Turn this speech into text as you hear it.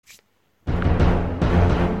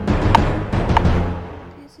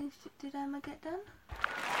Did Emma get done?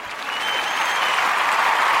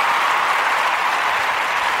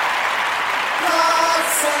 God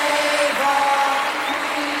save our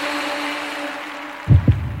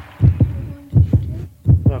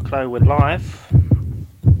Queen. Well, Chloe, we're live.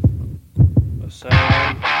 So, I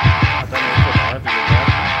don't know if we're live. Is it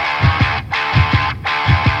live?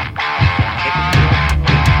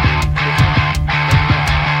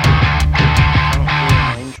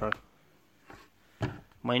 My intro.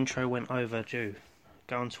 My intro went overdue.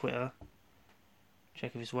 Go on Twitter.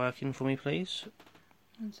 Check if it's working for me, please.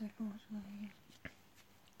 1 second, what's going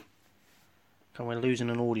And we're losing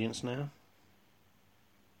an audience now.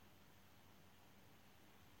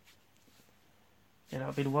 Yeah,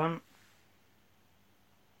 that'll be the one.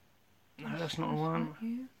 No, that's not the one.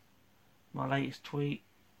 You? My latest tweet.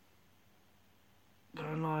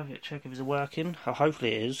 Going live it, check if it's working.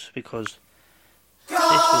 Hopefully it is, because this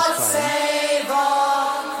was playing. save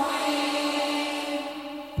our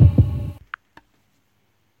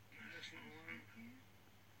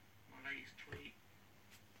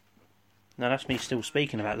No, that's me still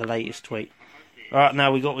speaking about the latest tweet. Right,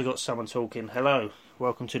 now we got someone talking. Hello,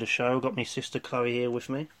 welcome to the show. Got my sister Chloe here with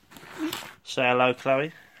me. Say hello,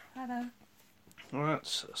 Chloe. Hello. Alright,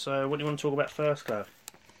 so what do you want to talk about first, Chloe?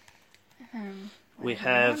 We What do you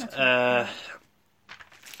wanna have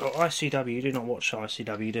talk ICW. You do not watch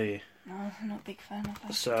ICW, do you? No, I'm not a big fan of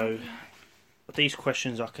that. So, these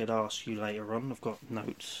questions I could ask you later on. I've got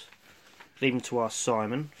notes. Leave them to ask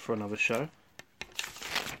Simon for another show.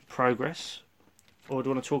 Progress. Or do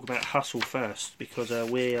you want to talk about Hustle first? Because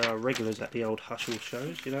we are regulars at the old Hustle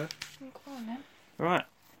shows, you know? Go on then. Right.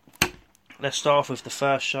 Let's start off with the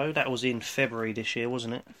first show. That was in February this year,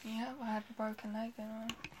 wasn't it? Yeah, I had a broken leg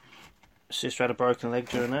and Sister had a broken leg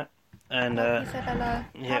during that. And, he said hello.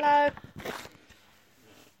 yeah. Hello.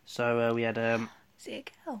 So we had... Is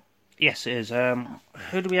it a girl? yes, it is.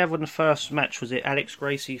 Who did we have in the first match? Was it Alex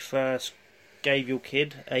Gracie first Gabriel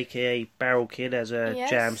Kidd, a.k.a. Barrel Kid, as Yes.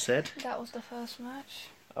 Jam said? That was the first match.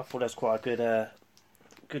 I thought that was quite a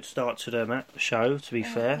good start to the show, to be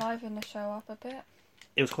fair. Liven the show up a bit.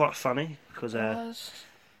 It was quite funny, because Because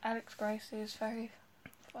Alex Gracie is a very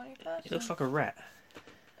funny person. he looks like a rat.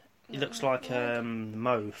 He looks like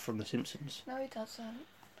Mo from The Simpsons. No, he doesn't.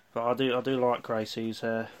 But I do like Gracie. He's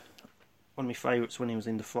one of my favourites when he was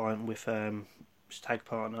in Defiant with his tag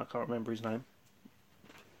partner. I can't remember his name.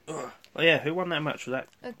 Ugh. Oh yeah, who won that match? Was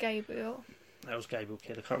that? Gabriel. That was Gabriel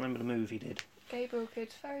Kidd. I can't remember the move he did. Gabriel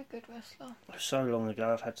Kidd's a very good wrestler. So long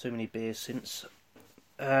ago. I've had too many beers since.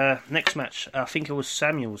 Next match, I think it was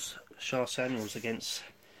Shah Samuels against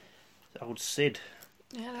old Sid.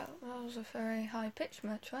 Yeah, that was a very high-pitched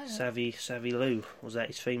match, wasn't it? Savvy Lou, was that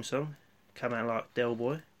his theme song? Come out like Del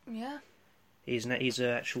Boy. Yeah, He's an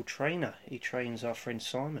actual trainer. He trains our friend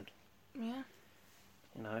Simon. yeah.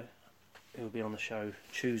 You know, he'll be on the show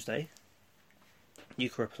Tuesday. You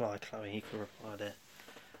can reply, Chloe. You can reply there.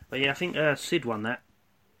 But yeah, I think Sid won that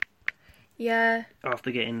Yeah,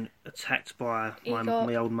 after getting attacked by He my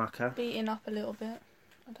got- old mucker. beating up a little bit.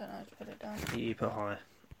 I don't know how to put it down. You put high.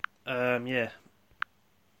 Yeah.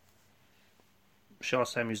 Shah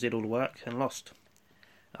Samuels did all the work and lost.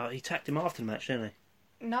 He attacked him after the match, didn't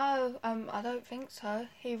he? No, I don't think so.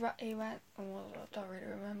 He went. Well, I don't really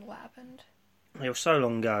remember what happened. It was so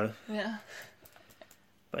long ago. Yeah.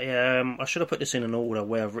 But yeah, I should have put this in an order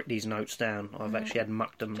where I've written these notes down. I've actually had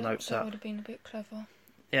mucked them notes That up. would have been a bit clever.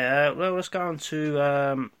 Yeah, well, let's go on to...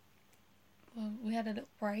 Well, we had a little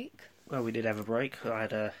break. well, we did have a break.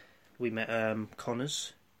 We met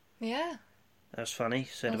Connors. Yeah. That was funny.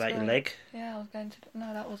 Said That was about your great. leg. Yeah, I was going to.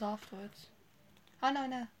 No, that was afterwards. Oh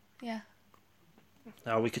no. Yeah.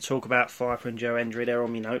 We could talk about Viper and Joe Hendry. They're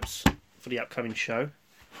on my notes for the upcoming show.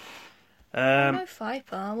 No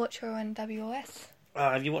Viper. I watch her on WOS.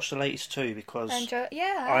 Have you watched the latest two? Because And Joe.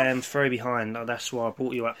 Yeah. I am very behind. That's why I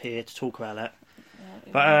brought you up here to talk about that.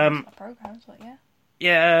 Yeah, But, it's my programs, but yeah.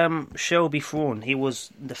 Yeah, Shelby Thrawn. He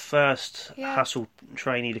was the first Yeah. Hustle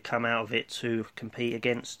trainee to come out of it to compete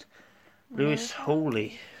against Lewis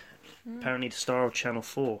Hawley. Apparently the star of Channel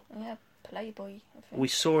 4. Yeah, Playboy. I think. We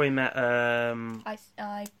saw him at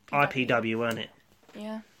IPW, weren't it?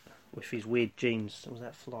 Yeah. With his weird jeans. Was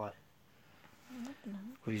that Fly?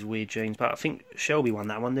 With his weird jeans. But I think Shelby won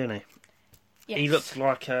that one, didn't he? Yes. He looked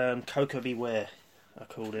like Coco Beware, I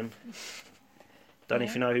called him. Don't know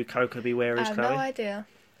if you know who Coco Beware I is, have Chloe. no idea.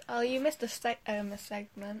 Oh, you missed a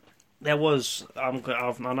segment. There was, I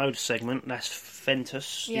know the segment, that's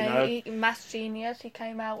Ventus, Yeah, you know. Maths Genius. He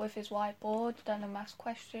came out with his whiteboard, done a maths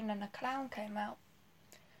question, and a clown came out.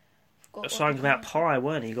 Forgot what Something his about name- Pie,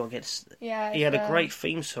 weren't he? He Yeah, had a it's, great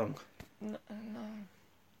theme song. No.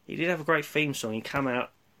 He He did have a great theme song. He come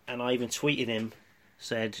out, and I even tweeted him,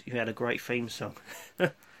 said, "You had a great theme song."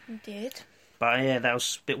 He did. But yeah, that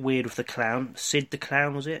was a bit weird with the clown. Sid the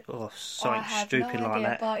Clown, was it? Or I something have stupid no like idea,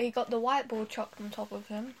 that. but he got the whiteboard chucked on top of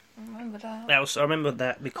him. I remember that. I remember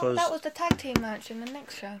that because... that was the tag team match in the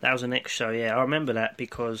next show. That was the next show, yeah. I remember that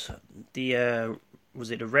because the...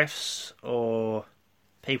 was it the refs or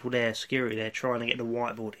people there, security there, trying to get the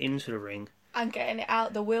whiteboard into the ring? And getting it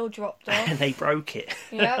out, the wheel dropped off. And they broke it.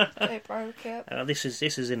 Yep, they broke it. This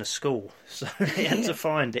is in a school, so they had to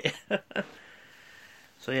find it.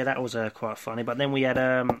 So yeah, that was quite funny. But then we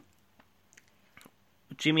had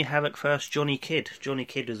Jimmy Havoc first, Johnny Kidd. Johnny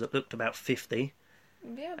Kidd looked about 50,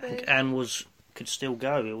 Yeah, but and could still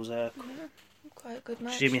go. It was quite a good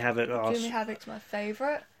match. Jimmy Havoc asked. Jimmy Havoc's my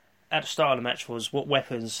favourite. At the start of the match was, "What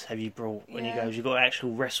weapons have you brought?" When he goes, "You got to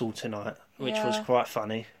actually wrestle tonight," which was quite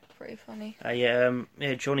funny. Pretty funny.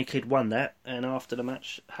 Yeah, Johnny Kidd won that, and after the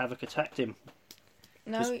match, Havoc attacked him.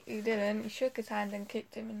 No, he didn't. He shook his hand and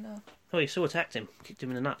kicked him in the... Oh, he still attacked him, kicked him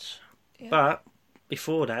in the nuts. Yeah. But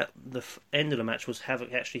before that, the end of the match was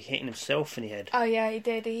Havoc actually hitting himself in the head. Oh yeah, he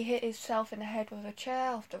did. He hit himself in the head with a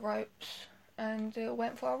chair off the ropes and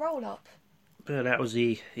went for a roll-up. But that was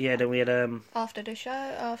the... Yeah, then we had... After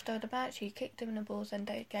the match, he kicked him in the balls and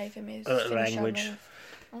they gave him his language. move.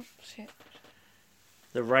 Oh, shit.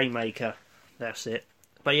 The Rainmaker. That's it.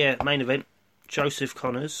 But yeah, main event. Joseph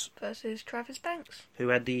Connors Versus Travis Banks. who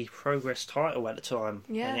had the Progress title at the time.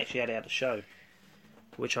 Yeah. And actually had it at the show.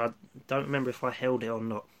 Which I don't remember if I held it or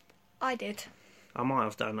not. I did. I might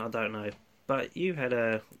have done, I don't know. But you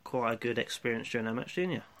had quite a good experience during that match,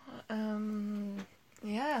 didn't you?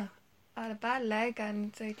 Yeah. I had a bad leg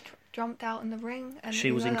and they jumped out in the ring. And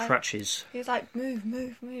She was in crutches. He was like, move,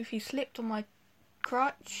 move, move. He slipped on my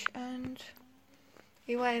crutch and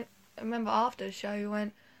he went... I remember after the show he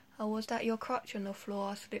went, "Oh, was that your crutch on the floor?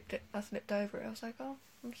 I slipped over it." I was like, "Oh,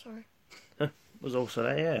 I'm sorry." Was also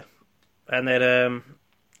that, yeah. And then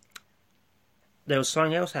there was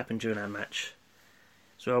something else happened during that match.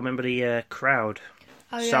 So I remember the crowd.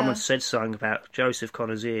 Oh, yeah. Someone said something about Joseph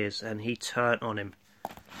Connors' ears, and he turned on him.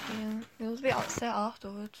 Yeah, he was a bit upset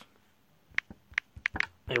afterwards.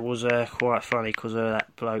 It was quite funny because of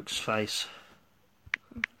that bloke's face.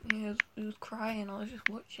 He was crying. I was just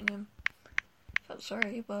watching him. Felt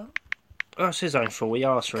sorry, but Oh, it's his own fault. He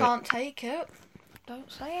asked for it. can't take it.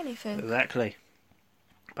 Don't say anything. Exactly.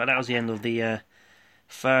 But that was the end of the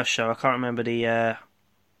first show. I can't remember the... Yeah.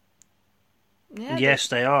 yes,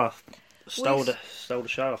 they are. Stole We- the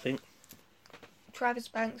show, I think. Travis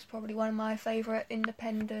Banks probably one of my favourite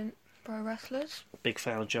independent pro wrestlers. Big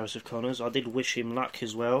fan of Joseph Connors. I did wish him luck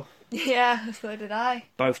as well. Yeah, so did I.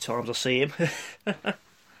 Both times I see him.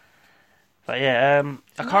 But yeah,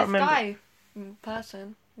 I can't remember. Guy in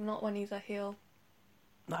person, not when he's a heel.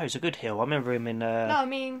 No, he's a good heel. I remember him in... No, I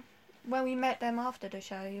mean when we met them after the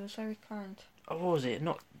show, he was very kind. Oh, what was it?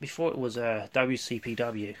 Not before it was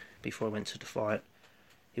WCPW. Before I went to the fight,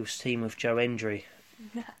 he was teamed with Joe Hendry,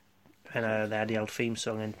 and they had the old theme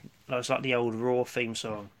song, and it was like the old Raw theme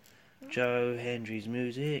song. Joe Hendry's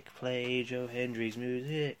music, play Joe Hendry's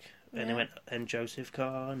music, and they went and Joseph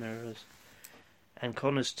Connors, and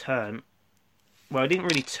Connors turned. Well, he didn't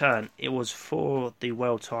really turn. It was for the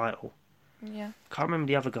world title. Yeah. Can't remember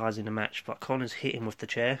the other guys in the match, but Connors hit him with the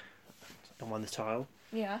chair and won the title.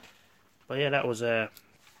 Yeah. But yeah, that was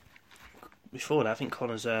before that. I think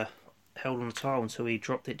Connors held on the title until he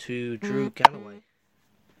dropped it to Drew Galloway,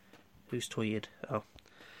 who's tweeted. Oh,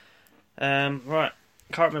 right.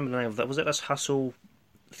 Can't remember the name of that. Was it that's Hustle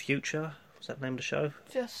Future? Was that the name of the show?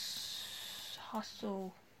 Just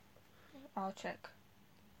hustle. I'll check.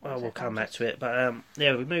 Well, we'll come back to it. But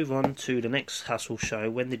yeah, we move on to the next Hustle show.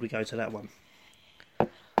 When did we go to that one?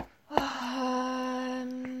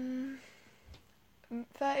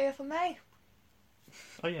 30th of May.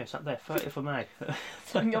 Oh yeah, it's up there, 30th of May.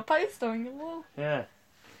 It's on your poster on your wall. Yeah.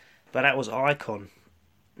 But that was Icon.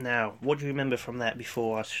 Now, what do you remember from that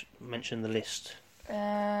before I mentioned the list?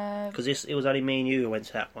 Because it was only me and you who went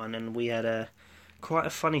to that one, and we had quite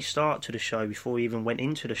a funny start to the show before we even went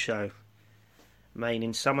into the show.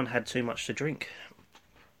 Meaning someone had too much to drink.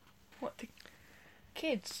 What, the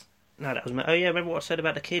kids? No, that was... Oh yeah, remember what I said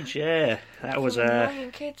about the kids? Yeah, that was...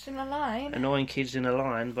 annoying kids in a line. Annoying kids in a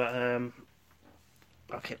line, but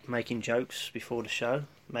I kept making jokes before the show,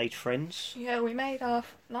 made friends. Yeah, we made our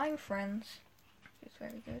line friends. It's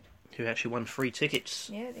very good. Who actually won free tickets.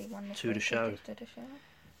 Yeah, they won To the show. To the show.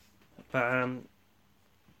 But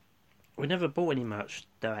we never bought any merch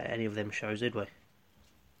at any of them shows, did we?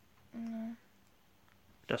 No.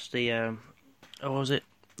 Just the... what was it?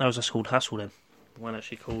 That was just called Hustle then. One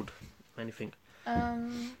actually called anything.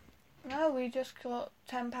 No, we just got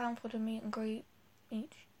 £10 for the meet and greet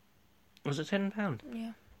each. Was it £10?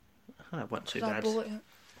 Yeah. Oh, that wasn't too 'Cause I bad. bought it.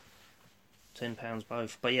 £10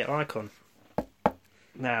 both. But yeah, Icon.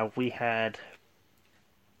 Now, we had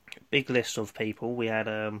a big list of people. We had,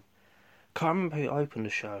 can't remember who opened the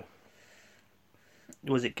show.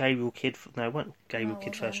 Was it Gabriel Kidd? No, it wasn't Gabriel No,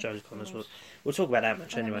 Kidd it first, wasn't. Joseph Connors. It was. We'll talk about that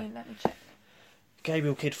match Let anyway. me check.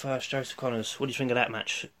 Gabriel Kidd first, Joseph Connors. What do you think of that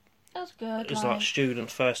match? That was good. It was like student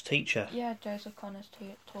first teacher. Yeah, Joseph Connors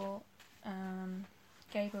taught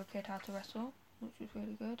Gabriel Kidd how to wrestle, which was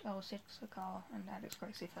really good. I was Sid Sakar and Alex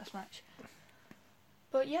Gracie first match.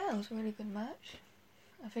 But yeah, it was a really good match.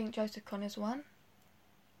 I think Joseph Connors won.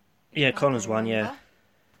 Yeah, I Connors can won, yeah. remember.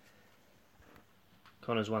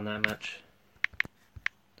 Connors won that match.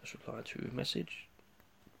 Just reply to a message.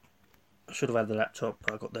 I should have had the laptop,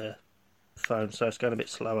 but I got the phone, so it's going a bit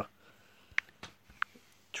slower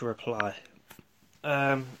to reply.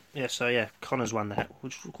 Connors won that,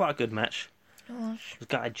 which was quite a good match. It was. I was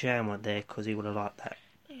gutted Jam went there because he would have liked that.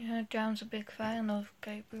 Yeah, Jam's a big fan of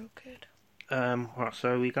Gabriel Kidd. Right,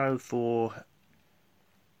 so we go for...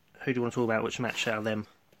 Who do you want to talk about? Which match out of them?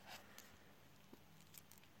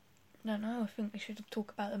 No, I think we should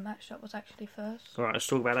talk about the match that was actually first. Alright, let's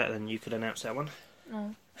talk about that then. You could announce that one.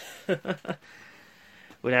 No.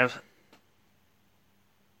 We'd have...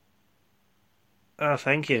 Oh,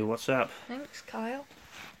 thank you. What's up? Thanks, Kyle.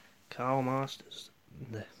 Carl Masters.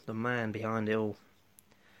 The man behind it all.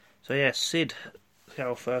 So yeah, Sid.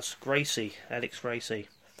 Carl first. Gracie. Alex Gracie.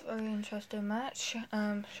 Very interesting match.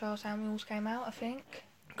 Charles Samuels came out, I think,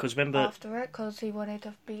 Because remember... after it, because he wanted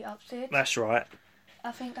to beat up Sid. That's right.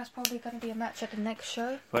 I think that's probably going to be a match at the next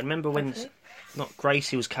show. But remember when... hopefully. Not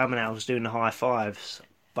Gracie was coming out, was doing the high fives.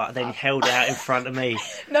 But then he held it out in front of me.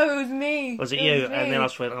 No, it was me. Was it you? was me. And then I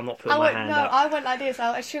just went, I'm not putting my hand up. I went like this.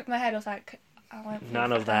 I shook my head. I was like, I won't.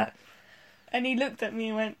 None of that. And he looked at me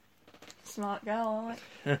and went, "Smart girl."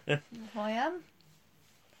 I went, I am.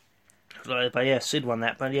 But yeah, Sid won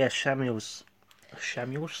that. But yeah, Samuels?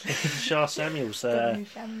 Shah Samuels. Don't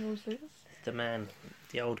Samuels is. The man.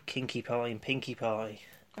 The old kinky party and pinky party.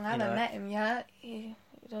 I haven't met him yet. He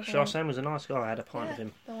doesn't. Shah Samuels was a nice guy. I had a pint Yeah, with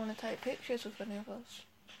him. don't want to take pictures with any of us.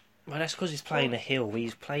 Well, that's because he's playing a heel.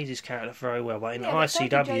 He plays his character very well. But in Yeah, but so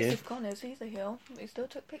did ICW, Joseph Connors, he's a heel. But he still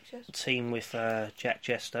took pictures. team with Jack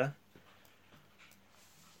Jester.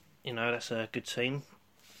 You know, that's a good team.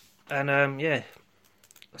 And yeah,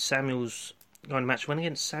 Samuels going to match went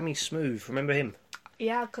against Sammy Smooth. Remember him?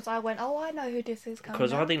 Yeah, because I went, oh, I know who this is coming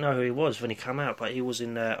Because I out. didn't know who he was when he came out, but he was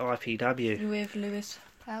in IPW. With Lewis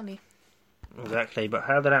Plowley. Exactly. But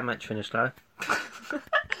how did that match finish, though?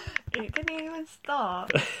 It didn't even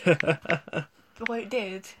start. Well, it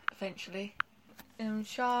did, eventually.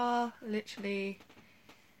 Shah literally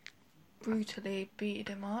brutally beat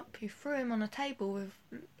him up. He threw him on a table with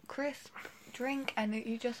crisp drink, and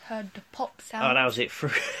you just heard the pop sound. Oh, that was it.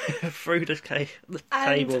 Through the and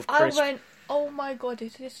table of crisp. I went, oh my god,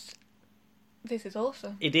 this is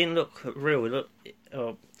awesome. It didn't look real.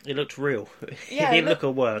 It looked real. Yeah, it didn't look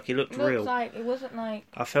at work. It looked real. It wasn't like...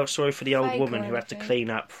 I felt sorry for the old fake woman or who had to anything. clean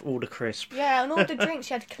up all the crisp. Yeah, and all the drinks,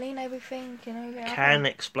 she had to clean everything, you know. get up Can and-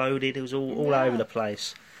 exploded. It was all Yeah. over the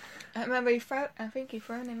place. I remember I think he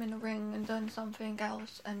thrown him in the ring and done something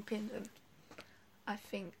else and pinned him. I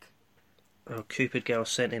think. Oh, Cupid Girl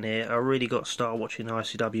sent in here. I really got to start watching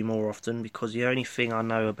ICW more often because the only thing I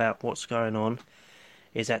know about what's going on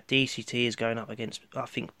is that DCT is going up against, I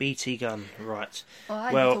think, BT Gun. Right. Well,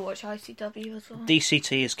 I Well, need to watch ICW as well.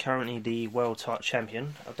 DCT is currently the world title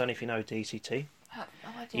champion. I don't know if you know DCT. I have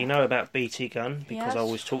no idea. You know about BT Gun because I Yes.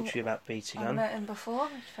 always talk to you about BT I've Gun. met him before.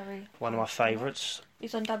 He's very... One of my favourites.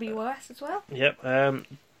 He's on WOS as well. Yep.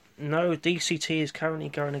 No, DCT is currently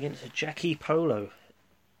going against Jackie Polo.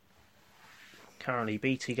 Currently,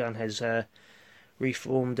 BT Gun has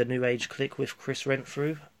reformed the New Age Clique with Chris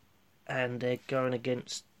Renfrew, and they're going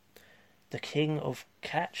against the King of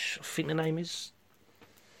Catch. I think the name is.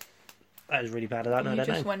 That was really bad. I don't know You their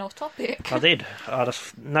just name. went off topic. I did.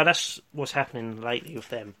 No, that's what's happening lately with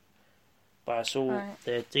them. But I saw Right.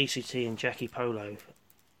 the DCT and Jackie Polo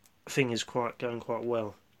thing is going quite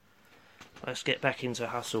well. Let's get back into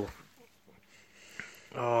Hustle.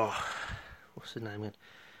 Oh, what's his name again?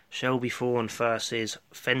 Shelby Thorne versus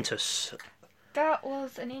Fentus. That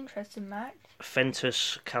was an interesting match.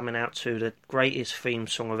 Fentus coming out to the greatest theme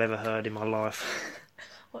song I've ever heard in my life.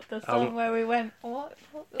 What, the song Um, where we went, what?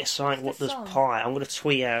 It's like, what what's the does song? pie? I'm going to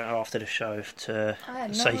tweet out after the show to I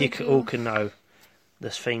had no so you idea. all can know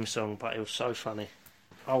this theme song, but it was so funny.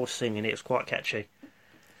 I was singing it, it was quite catchy.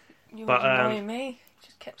 You but, were annoying me.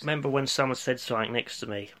 Just kept... Remember when someone said something next to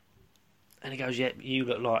me And he goes, "Yep, you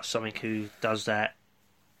look like something who does that."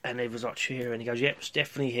 And he was like cheering. He goes, "Yep, it's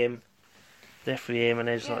definitely him. Definitely him." And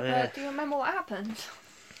he's Yeah, like, but "Yeah." do you remember what happened?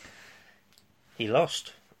 He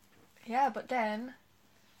lost. Yeah, but then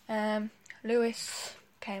Lewis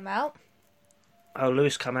came out Oh,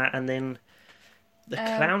 Lewis come out, and then the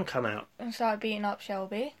clown come out. and started beating up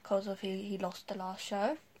Shelby because of he lost the last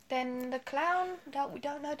show. Then the clown that we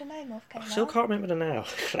don't know the name of came I still out. can't remember the now.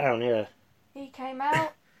 Clown, yeah. He came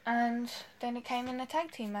out, and then it came in a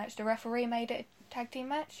tag team match. The referee made it a tag team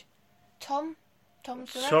match. Tom's the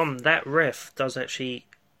ref. Tom, that ref does actually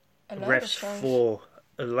A load of refs shows. for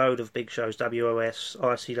a load of big shows. WOS,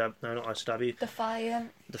 ICW, no, not ICW.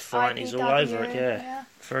 Defiant. Defiant, he's all IPW, over it, yeah.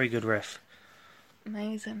 Very good ref.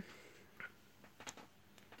 Amazing.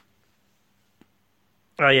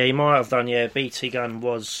 Oh yeah, he might have done, yeah. BT Gunn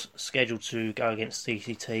was scheduled to go against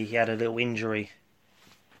DCT. He had a little injury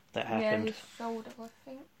that Yeah, happened. his shoulder, I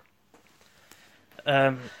think.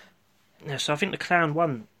 Yeah, so I think the clown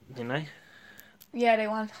won, didn't they? Yeah, they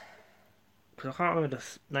won. Because I can't remember the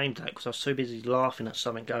name tag because I was too busy laughing at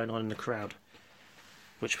something going on in the crowd,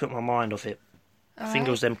 which put my mind off it. I think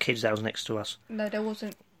it was them kids that was next to us. No, there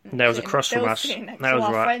wasn't. They was across They from were us. sitting next That to was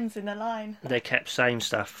our right. friends in the line. They kept saying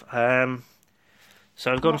stuff.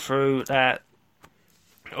 So I've gone through that.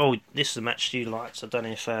 Oh, this is a match you liked. I don't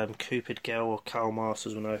know if Cupid Girl or Carl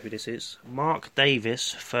Masters will know who this is. Mark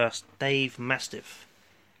Davis versus Dave Mastiff.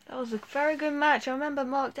 That was a very good match. I remember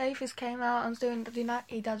Mark Davis came out and was doing,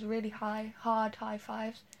 he does really hard high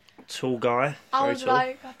fives. Tall guy. I Very was tall.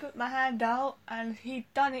 like, I put my hand out and he'd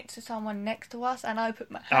done it to someone next to us and I put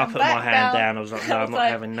my I hand put back my hand down. I was like, no, I I'm was not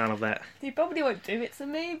like, having none of that. He probably won't do it to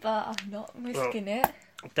me, but I'm not risking it.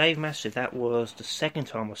 Dave Mastiff, that was the second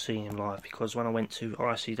time I've seen him live because when I went to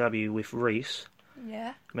ICW with Reese,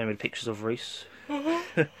 Yeah. remember the pictures of Reese? I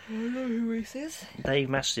know who Reese is. Dave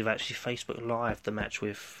Mastiff actually Facebook Live the match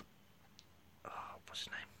with,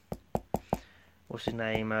 what's his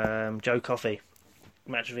name? Joe Coffey.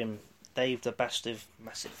 Match with him. Dave the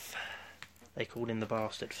Mastiff. They called him the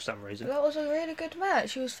bastard for some reason. That was a really good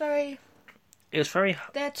match. It was very... It was very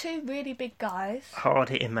They're two really big guys hard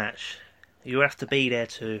hitting match. You have to be there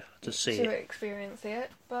to see to it. experience it,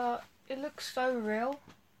 but it looks so real.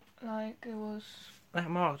 Like, it was That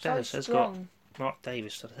Mark so Davis has got strong. Mark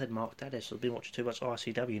Davis. I said Mark Davis. I've been watching too much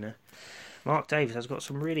ICW now. Mark Davis has got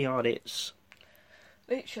some really hard hits.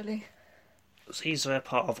 Literally. He's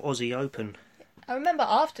part of Aussie Open. I remember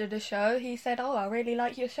after the show, he said, "Oh, I really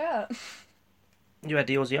like your shirt." You had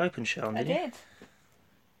the Aussie Open show on, I didn't you? did.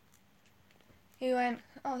 He went,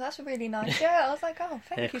 "Oh, that's a really nice shirt." I was like, "Oh, Yeah,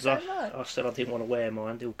 thank you because so much." I said I didn't want to wear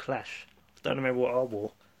mine. It'll clash. I don't remember what I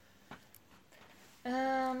wore.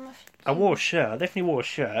 I wore a shirt. I definitely wore a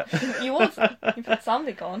shirt. You put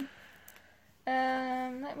something on.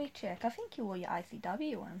 Let me check. I think you wore your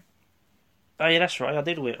ICW one. Oh yeah, that's right. I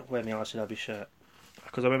did wear my ICW shirt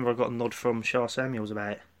because I remember I got a nod from Shah Samuels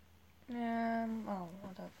about it. Oh,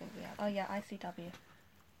 I don't think we have. Oh yeah, ICW.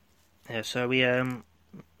 Yeah, so we yeah,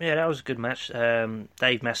 that was a good match.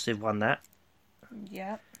 Dave Mastiff won that.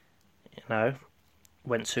 Yeah. You know,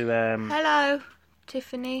 went to Hello,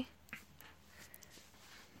 Tiffany.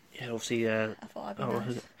 yeah, obviously. I thought I'd be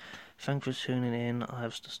nice. Thanks for tuning in. I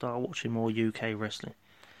have to start watching more UK wrestling.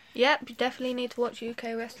 Yep, you definitely need to watch UK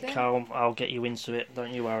wrestling. Carl, I'll get you into it.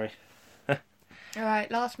 Don't you worry.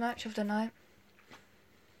 Alright, last match of the night.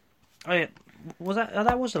 Oh yeah, was that?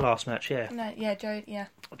 That was the last match. Yeah. No, yeah, Joe, yeah.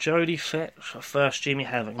 Jody Fetch first Jimmy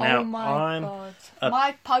Havoc. Now Oh my I'm god. a-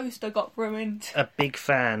 My poster got ruined. a big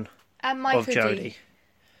fan And my of hoodie. Jody.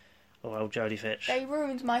 Oh well, Jody Fetch. They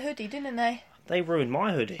ruined my hoodie, didn't they? They ruined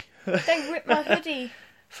my hoodie. They ripped my hoodie.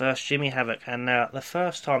 First Jimmy Havoc, and now the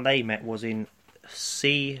first time they met was in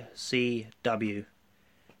CCW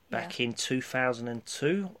back in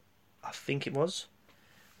 2002, I think it was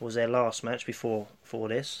their last match before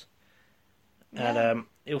this. Yeah. And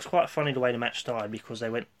it was quite funny the way the match started because they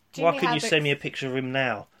went, Jimmy "Why couldn't you Havoc's- send me a picture of him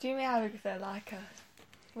now?" Jimmy Havoc's like a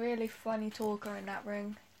really funny talker in that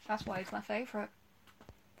ring. That's why he's my favourite.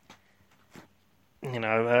 You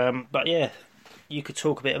know, but yeah, you could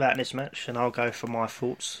talk a bit about this match, and I'll go for my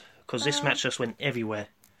thoughts because this match just went everywhere.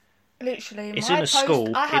 Literally, It's my in a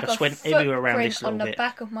school, I it have just a went everywhere around footprint this on little the bit.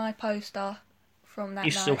 back of my poster from that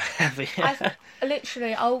You night. still have it.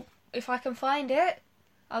 Literally, if I can find it,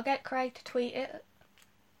 I'll get Craig to tweet it,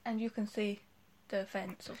 and you can see the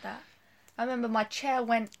events of that. I remember my chair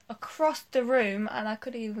went across the room, and I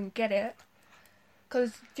couldn't even get it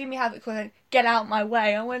because Jimmy Havoc went, "Get out my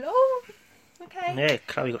way." I went, "Oh, okay." Yeah,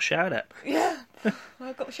 Chloe got shouted at. Yeah,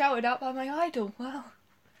 I got shouted out by my idol. Wow.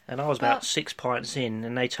 And I was about Well- 6 pints in,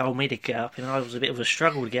 and they told me to get up, and I was a bit of a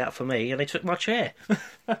struggle to get up for me, and they took my chair.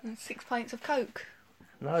 6 pints of Coke.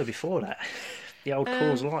 No, before that. The old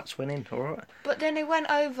Coors Lights went in, alright. But then they went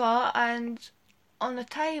over and on the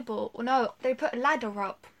table, no, they put a ladder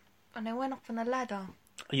up. And they went up on a ladder.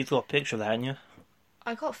 You've got a picture of that, haven't you?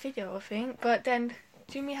 I got a video, I think. But then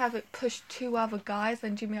Jimmy Havoc pushed 2 other guys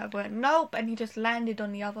and Jimmy Havoc went, nope, and he just landed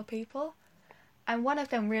on the other people. And one of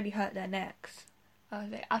them really hurt their necks.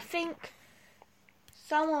 I think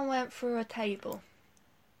someone went through a table.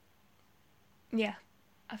 Yeah,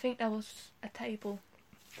 I think there was a table.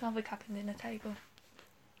 Something happened in a table.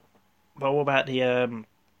 But what about the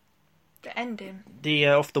ending?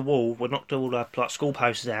 off the wall? We knocked all the like school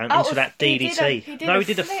posters down Oh, into that he DDT. did He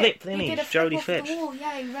did a flip, didn't he? He did a Jody flip off flips. the wall.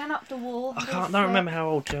 Yeah, he ran up the wall. I did a don't flip. remember how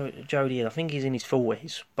old Jody is. I think he's in his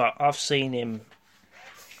 40s. But I've seen him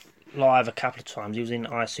live a couple of times. He was in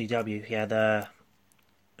ICW. He had a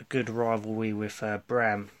good rivalry with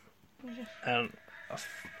Bram. And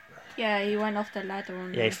Yeah, he went off the ladder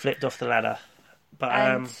on yeah, he flipped off the ladder. But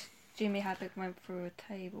and Jimmy Havoc went through a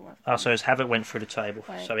table. so his Havoc went through the table.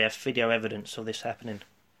 Right. So we have video evidence of this happening.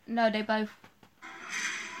 No, they both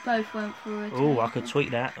went through a table. Oh, I could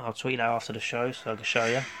tweet that. I'll tweet that after the show so I can show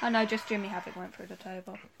you. Oh no, just Jimmy Havoc went through the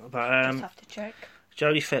table. But Just have to check.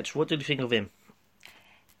 Jody Fetch, what did you think of him?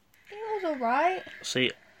 He was alright.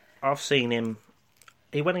 See, I've seen him.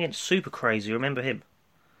 He went against Super Crazy. Remember him?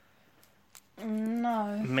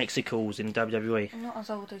 No, Mexicals in WWE. I'm not as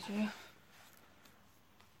old as you.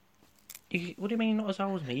 What do you mean not as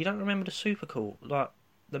old as me? You don't remember the Super Cool, like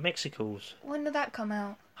the Mexicals? When did that come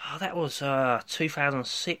out? Oh, that was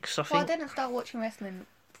 2006, I Well, I think. didn't start watching wrestling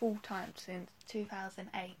full time since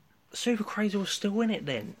 2008. Super Crazy was still in it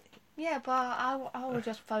then. Yeah, but I was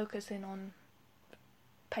just focusing on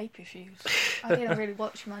pay-per-views. I didn't really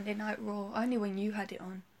watch Monday Night Raw, only when you had it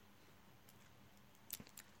on.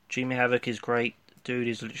 Jimmy Havoc is great. Dude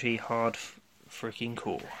is literally hard freaking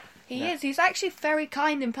cool. He Yeah. is. He's actually very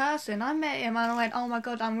kind in person. I met him and I went, oh my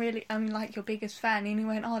god, I'm like your biggest fan. And he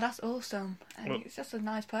went, oh, that's awesome. And Well- he's just a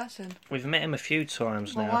nice person. We've met him a few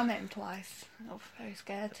times Well, now. I met him twice. I was very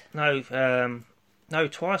scared. No,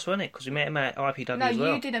 twice, wasn't it? Because we met him at IPW No, as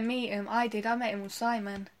well. you didn't meet him. I did. I met him with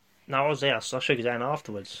Simon. No, I was there, so I shook his hand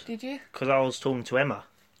afterwards. Did you? Because I was talking to Emma.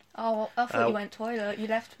 Oh, well, I thought Oh. you went toilet. You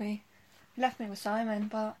left me. You left me with Simon,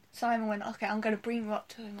 but Simon went, okay, I'm going to bring you up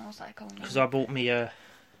to him. I was like, oh no. Because I bought me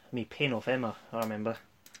pin off Emma, I remember.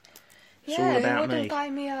 It's yeah, all he about wouldn't me. buy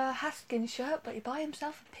me a Haskins shirt, but he buy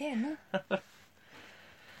himself a pin.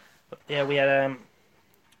 Yeah, we had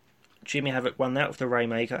Jimmy Havoc won that with the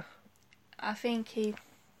Rainmaker. I think he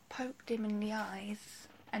poked him in the eyes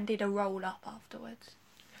and did a roll up afterwards.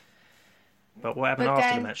 But what happened But after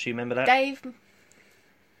the then match? Do you remember that? Dave,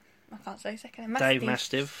 I can't say second. Dave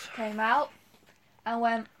Mastiff. came out and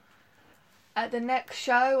went, at the next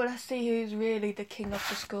show, let's see who's really the king of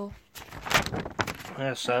the school.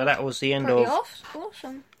 Yeah, so that was the end Pretty of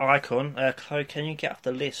awesome. Icon. Chloe, can you get up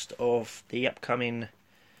the list of the upcoming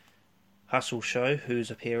Hustle show who's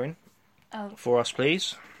appearing Oh, for us,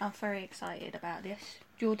 please? I'm very excited about this.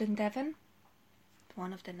 Jordan Devon,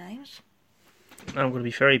 one of the names. I'm going to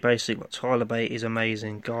be very basic, but Tyler Bate is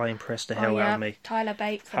amazing. Guy impressed the hell out of me. Tyler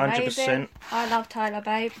Bates, 100%. amazing. I love Tyler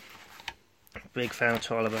Bates. Big fan of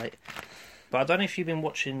Tyler Bate. But I don't know if you've been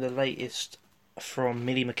watching the latest from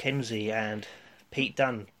Millie McKenzie and Pete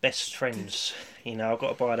Dunne, best friends. You know, I've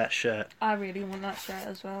got to buy that shirt. I really want that shirt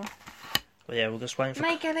as well. But yeah, we're just waiting for...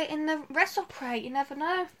 May get it in the Wrestle Crate, you never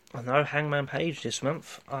know. I know Hangman Page this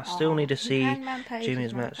month. I still need to see Hangman Page Jimmy's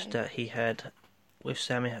is my match favourite. that he had with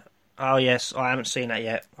Sammy. Oh yes, I haven't seen that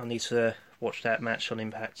yet. I need to watch that match on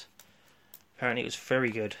Impact. Apparently it was very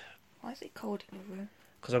good Why is it cold in your room?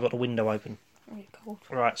 because I got the window open. Really cold.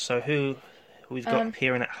 Right, so who we've got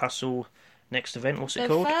appearing at Hustle next event? What's it The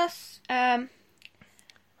called? first,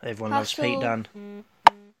 Everyone loves Hustle. Pete Dunne.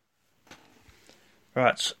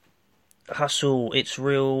 Right, Hustle. It's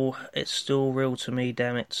real. It's still real to me.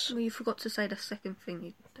 Damn it. well, you forgot to say the second thing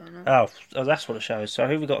you don't know. Oh, that's what it shows. So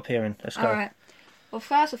who we got appearing? Let's go. Alright. Well,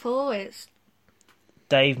 first of all, it's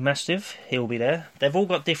Dave Mastiff, he'll be there. They've all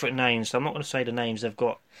got different names, so I'm not going to say the names they've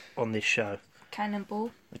got on this show.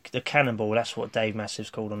 Cannonball. The Cannonball, that's what Dave Mastiff's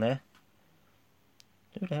called on there.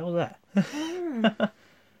 Who the hell is that?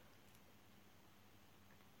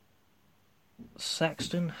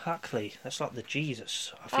 Saxton Huckley. That's like the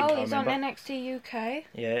Jesus, I think I He's on remember. NXT UK.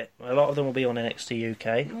 Yeah, a lot of them will be on NXT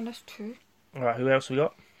UK. Well, that's true. Right, who else we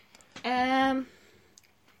got?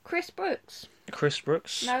 Chris Brooks. Chris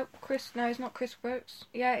Brooks. No, it's not Chris Brooks.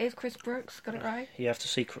 Yeah, it is Chris Brooks. Got it right. You have to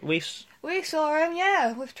see. We saw him,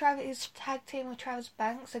 yeah, with his tag team with Travis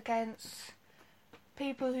Banks against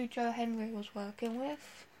people who Joe Henry was working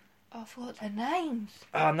with. I forgot their names.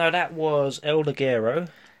 Oh no, that was El Ligero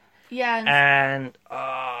Yeah. and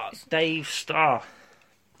Dave Starr.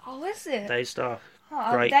 Oh, is it? Dave Starr.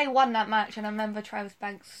 Oh, Great. they won that match, and I remember Travis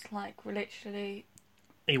Banks, like, literally...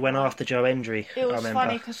 He went after Joe Hendry. It I was remember.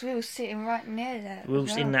 funny because we were sitting right near there. We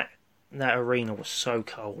was in that arena was so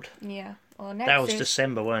cold. Yeah. Well, That was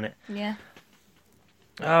December, weren't it? Yeah.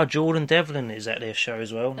 Oh, Jordan Devlin is at their show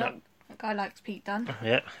as well. That guy likes Pete Dunne.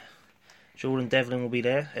 Yeah. Jordan Devlin will be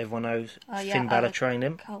there. Everyone knows Yeah, Finn Balor trained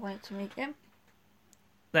him. Can't wait to meet him.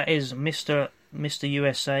 That is Mr.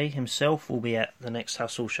 USA himself will be at the next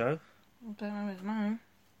Hustle show. I don't know his name.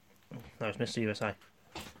 No, it's Mr. USA.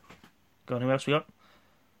 Go on, who else we got?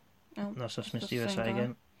 Oh, No, so it's it's Mr. the USA same guy.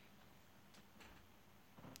 again.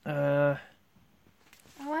 Oh,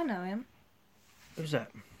 I know him. Who's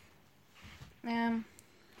that?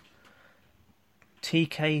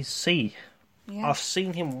 TKC. Yeah. I've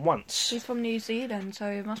seen him once. He's from New Zealand,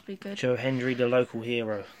 so he must be good. Joe Hendry, the local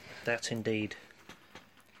hero. That's indeed.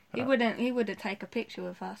 He wouldn't take a picture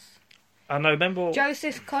with us. I know, remember...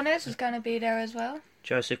 Joseph Connors is going to be there as well.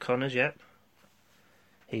 Joseph Connors, yep.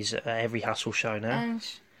 He's at every Hustle show now. And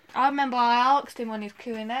I remember I asked him on his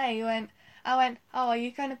Q&A, I went, oh, are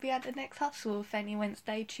you going to be at the next Hustle? And he went,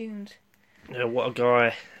 stay tuned. What a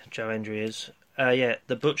guy Joe Hendry is. Yeah,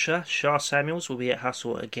 the Butcher, Shah Samuels, will be at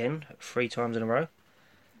Hustle again 3 times in a row.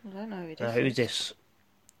 I don't know who this Who is this?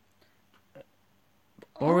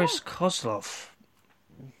 Boris Kozlov.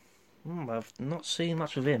 I've not seen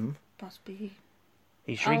much of him. Must be.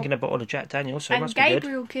 He's drinking a bottle of Jack Daniels, so it And must be good.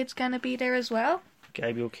 Gabriel Kidd's going to be there as well.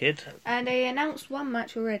 Gabriel Kidd. And they announced one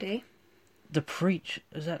match already. The Preach,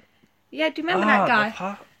 is that... Yeah, do you remember that guy?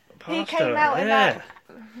 He Pastor, came out in yeah. that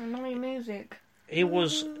annoying music. He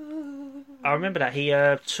was... I remember that. He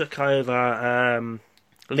took over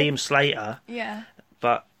Liam Slater, Yeah.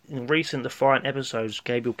 but in recent Defiant episodes,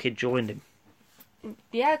 Gabriel Kidd joined him.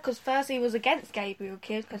 Yeah, because first he was against Gabriel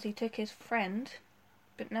Kidd because he took his friend.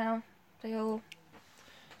 But now they all...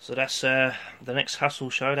 So that's the next Hustle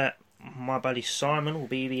show that my buddy Simon will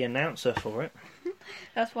be the announcer for it.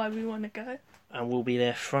 That's why we want to go. And we'll be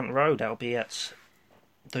there front row. That'll be at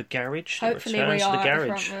the garage. Hopefully It we returns are to the at the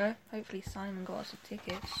garage. front row. Hopefully Simon got us some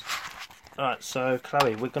tickets. Alright, so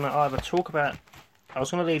Chloe, we're going to either talk about... I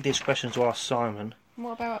was going to leave these questions to ask Simon.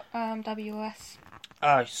 What about WS?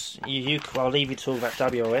 I'll leave you to talk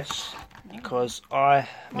about WOS because I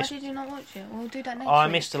Why did you not watch it? We'll do that next I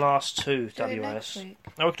week. missed the last 2 Do it WOS. next week.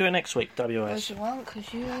 No, we can do it next week, Because WOS. you won't,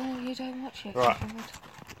 because you don't watch it. Right.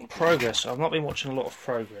 Progress. I've not been watching a lot of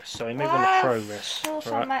Progress, so we move on to Progress. Saw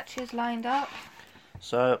some Right. matches lined up.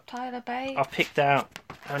 So Tyler Bate. I've picked out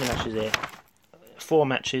how many matches here? 4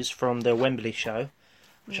 matches from the Wembley show,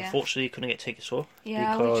 which Yeah. unfortunately couldn't get tickets for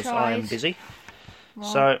Yeah, we because I am tried. busy.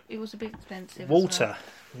 Well, so, it was a bit expensive. as Walter.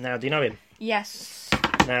 well. Now, do you know him? Yes.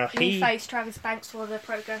 Now He faced Travis Banks for the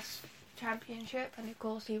Progress Championship, and of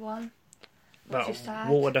course he won. Which is sad.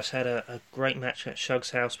 Walter just had a great match at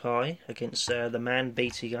Shug's house party against the man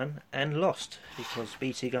BT Gun and lost because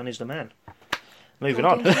BT Gun is the man. Moving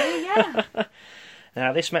on. Yeah.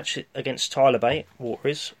 Now this match against Tyler Bate, Walter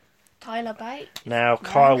is. Tyler Bate. Now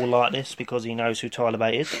Kyle will like this because he knows who Tyler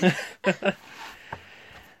Bate is.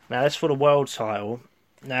 Now that's for the world title.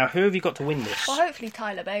 Now who have you got to win this? Well, hopefully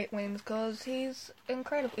Tyler Bate wins because he's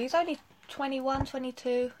incredible. He's only 21,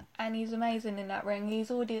 22, and he's amazing in that ring.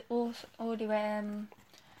 He's already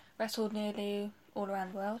wrestled nearly all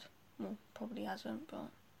around the world. Well, probably hasn't, but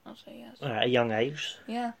I'll say he has. At a young age.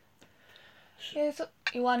 Yeah.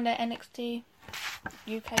 He won the NXT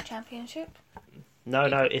UK Championship. No,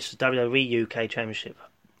 it's the WWE UK Championship.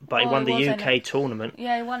 But he Well, won it the was UK tournament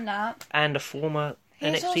Yeah, he won that. and a former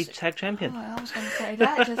He's NXT also- Tag Champion. Oh, I was going to say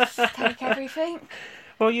that. Just take everything.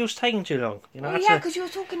 Well, you was taking too long. You know, Oh, I had yeah, to because you were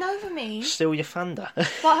talking over me. steal your thunder. But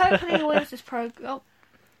hopefully he wins this Oh,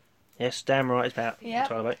 Yes, damn right it's about Yep.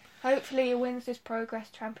 Tyler Bate. hopefully he wins this Progress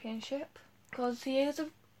Championship because he's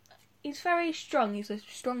very strong. He's a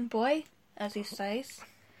strong boy, as he says.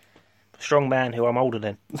 Strong man who I'm older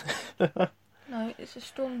than. No, it's a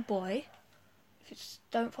strong boy. If you just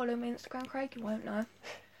don't follow him on Instagram, Craig, you won't know.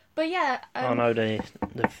 But yeah, I know the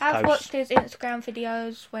I've post. watched his Instagram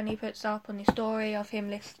videos when he puts up on his story of him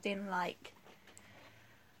lifting like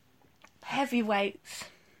heavyweights,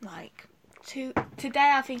 like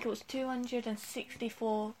today I think it was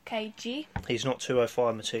 264 kg. He's not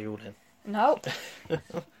 205 material then. Nope.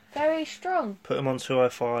 Very strong. Put him on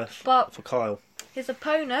 205 But for Kyle. his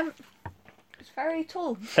opponent is very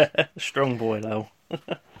tall. Strong boy, lol.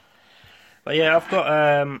 But yeah, I've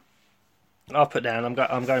got. I'll put down.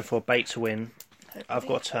 I'm going for a bait to win. I've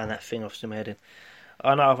got to turn that thing off some heading.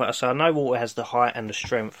 I know Walter has the height and the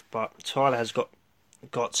strength, but Tyler has got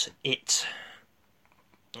it.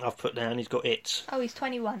 I've put down he's got it. Oh, he's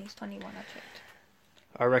 21. He's 21. I checked.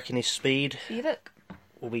 I reckon his speed See, look.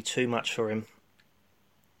 will be too much for him.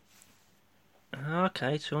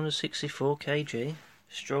 Okay, 264 kg,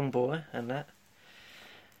 strong boy, and that.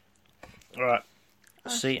 Right.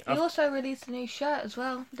 See, He also released a new shirt as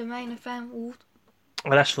well. The main event. Well,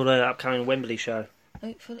 that's for the upcoming Wembley show.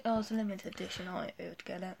 Hopefully, it's a limited edition. I might be able to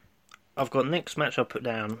get it. I've got next match I put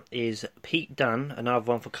down is Pete Dunne, another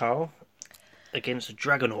one for Carl, against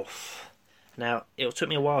Dragunov. Now, it took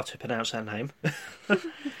me a while to pronounce that name,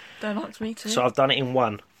 Don't ask me to. so I've done it in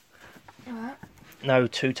one. Alright. No,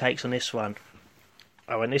 2 takes on this one.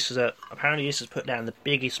 Oh, and apparently this is put down the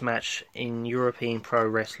biggest match in European pro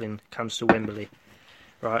wrestling comes to Wembley.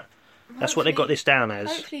 Right? That's what they got this down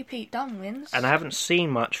as. Hopefully Pete Dunne wins. And I haven't seen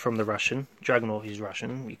much from the Russian. Dragunov is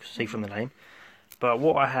Russian, you can see from the name. But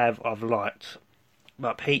what I've liked.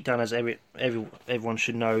 But Pete Dunne, as everyone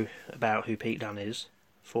should know about who Pete Dunne is.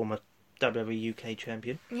 Former WWE UK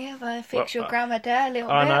champion. Yeah, but fix your grammar there a little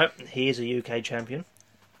bit. I know, he is a UK champion.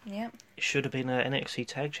 Yeah. It should have been an NXT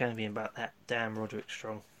tag champion, but that damn Roderick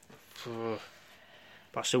Strong. Ugh.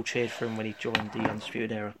 But I still cheered for him when he joined the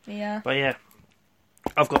Undisputed Era. Yeah. But yeah,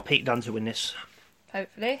 I've got Pete Dunne to win this.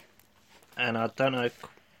 Hopefully. And I don't know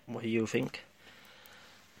what you think.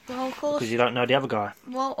 Well, of course. Because you don't know the other guy.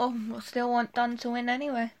 Well, I still want Dunne to win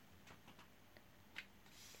anyway.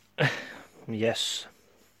 Yes.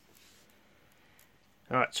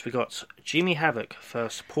 Alright, so we got Jimmy Havoc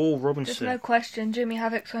versus Paul Robinson. There's no question Jimmy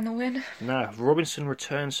Havoc's going to win. No, Robinson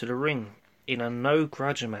returns to the ring in a no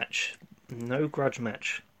grudge match. No grudge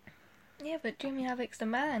match. Yeah, but Jimmy Havoc's the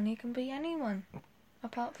man. He can beat anyone.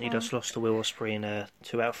 Apart from... He just lost to Will Ospreay in a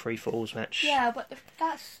 2 out 3 falls match. Yeah, but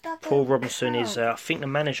that's Paul Robinson is, I think, the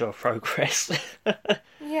manager of Progress.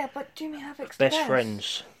 Yeah, but Jimmy Havoc's the Best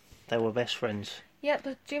friends. They were best friends. Yeah,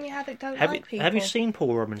 but Jimmy Havoc don't Have like people. Have you seen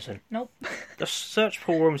Paul Robinson? Nope. Just search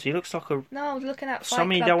Paul Robinson. He looks like No, I was looking at Fight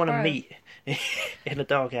somebody you Club don't want to Pro. meet in a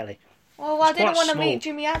dark alley. Well, I He's didn't quite want to small. meet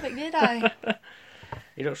Jimmy Havoc, did I?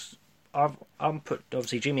 He looks. I'm put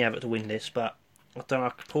obviously Jimmy Havoc to win this, but I don't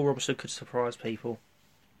know. Paul Robinson could surprise people.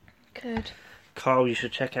 Could. Carl, you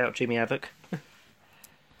should check out Jimmy Havoc.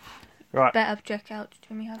 Right, Better check out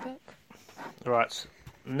Jimmy Havoc. right.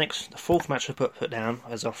 The 4th match I put down,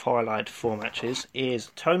 as I've highlighted 4 matches,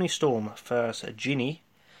 is Tony Storm versus Ginny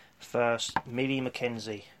versus Millie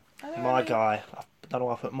McKenzie. My guy. I don't know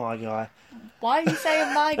why I put my guy. Why are you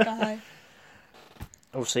saying my guy?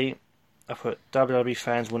 Obviously, I put WWE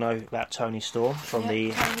fans will know about Tony Storm from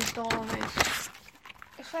Tony Storm is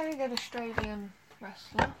a very good Australian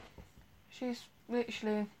wrestler. She's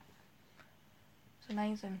literally... It's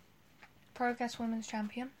amazing. Progress Women's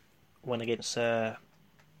Champion. went against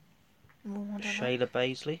Whatever. Shayla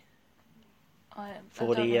Baszler I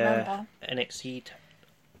for don't the remember. NXT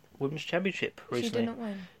Women's Championship She recently. didn't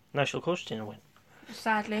win. No, of course she didn't win.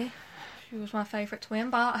 Sadly. She was my favourite to win,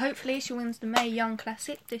 but hopefully she wins the Mae Young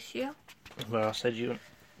Classic this year. Well, I said you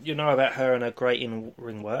know about her and her great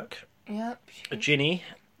in-ring work. Yep. Ginny.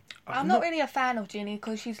 I'm not really a fan of Ginny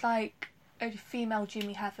because she's like a female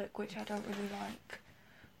Jimmy Havoc, which I don't really like.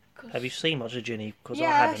 'Cause- Have you seen much of Ginny? Because I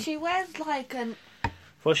Yeah, haven't. she wears like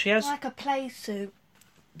Well, she has a play suit.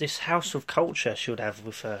 this house of culture she would have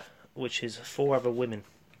with her, which is 4 other women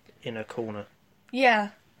in her corner. Yeah.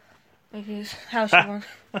 Which is how she wants.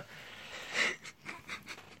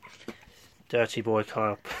 Dirty boy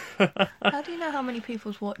Kyle. How do you know how many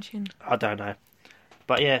people's watching? I don't know.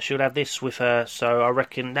 But yeah, she would have this with her, so I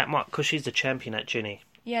reckon that might, because she's the champion at Ginny.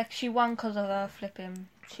 Yeah, she won because of her flipping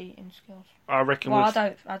cheating skills. I reckon Well,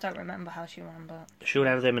 with, I don't remember how she won, but she would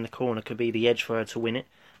have them in the corner, could be the edge for her to win it.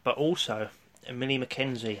 But also, Millie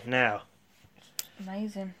McKenzie. Now,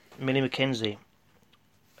 amazing. Millie McKenzie,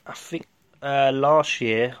 I think last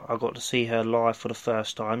year I got to see her live for the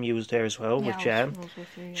first time. You was there as well with Jan. Was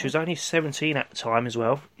with you, yeah. She was only 17 at the time as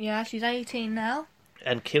well, Yeah, she's 18 now.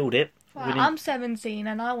 and killed it. Well, winning, I'm 17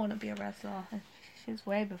 and I want to be a wrestler. She's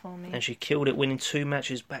way before me. and she killed it, winning 2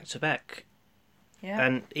 matches back to back, Yeah.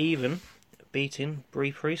 and even beating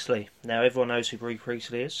Bree Priestley. Now everyone knows who Bree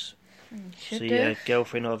Priestley is. Should The do.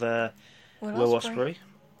 girlfriend of Will Ospreay.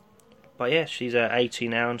 But yeah, she's 18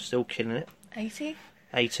 now and still killing it. 80?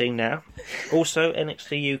 18 now. Also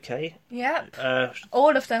NXT UK. Yep. All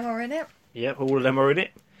All of them are in it. Yep, all of them are in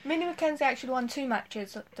it. Millie McKenzie actually won 2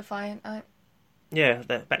 matches at Defiant. Yeah,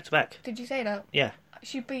 they're back to back. Did you say that? Yeah.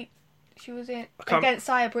 She beat She was in I can't- against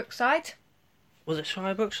Saya Brookside. Was it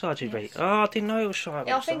Shia Brookside you Yes. beat? Oh, I didn't know it was Shia Brookside.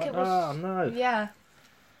 Yeah, I think it was. Oh, no. Yeah.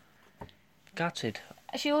 Gutted.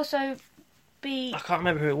 She also beat. I can't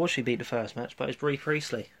remember who it was she beat the first match, but it was Bree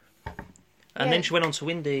Priestley. And Yeah. then she went on to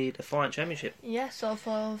win the Defiant Championship, Yes, of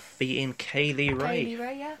beating Kaylee Ray. Kaylee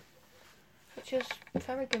Ray, yeah. Which was a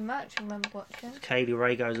very good match. I remember watching. Kaylee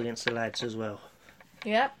Ray goes against the lads as well,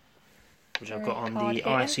 Yep. which I've Very got on the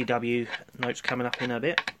hard-hitting. ICW notes coming up in a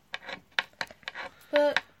bit.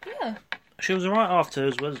 But yeah, She was alright after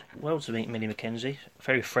as well to meet Millie McKenzie.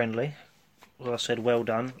 Very friendly. Well, I said well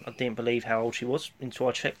done. I didn't believe how old she was until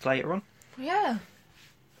I checked later on. yeah.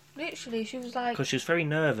 Literally, she was like, Because she was very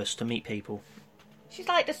nervous to meet people. she's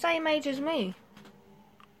like the same age as me.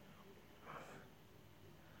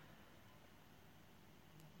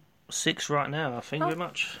 Six right now, thank you Oh. very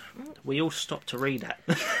much. We all stopped to read that.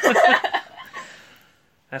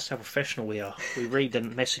 That's how professional we are. We read the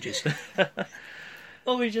messages.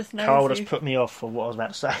 Or we just know. Carl just put me off for what I was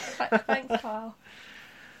about to say. Thanks, Kyle.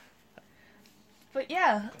 But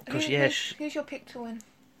yeah, 'Cause, yeah, who's your pick to win?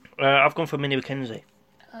 I've gone for Millie McKenzie.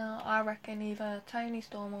 I reckon either Tony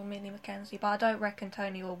Storm or Millie McKenzie, but I don't reckon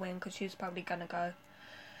Tony will win because she's probably gonna go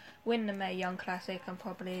win the Mae Young Classic and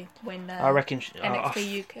probably win the I reckon.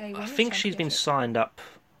 NXT UK. I Women's think she's been Championship. signed up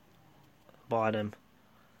by them.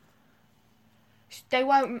 They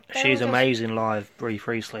won't. they She's will amazing live, Bree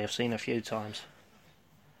Priestley. I've seen her a few times.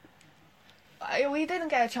 We didn't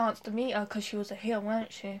get a chance to meet her because she was a heel,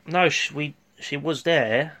 weren't she? No, she was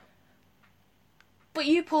there. But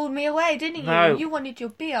you pulled me away, didn't you? No. You wanted your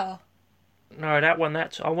beer. No, I had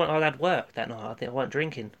work that night. I wasn't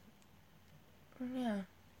drinking. Yeah.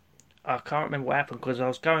 I can't remember what happened because I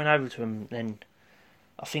was going over to him. Then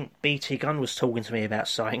I think BT Gunn was talking to me about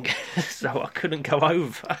something, so I couldn't go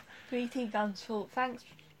over. BT Gun's fault. Thanks.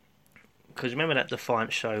 Because remember that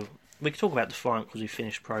Defiant show? We could talk about Defiant because we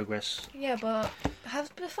finished Progress. Yeah, but has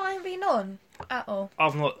Defiant been on at all?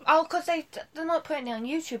 I've not. Oh, because they're not putting it on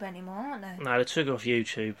YouTube anymore, aren't they? No, they took it off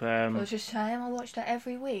YouTube. I was just saying, I watched that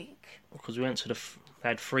every week. Because we went to they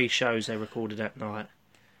had 3 shows they recorded that night.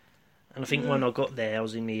 And I think when I got there, I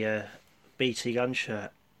was in the BT Gun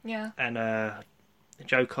shirt. Yeah. And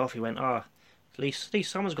Joe Coffey went, at least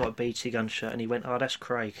someone's got a BT Gun shirt. And he went, that's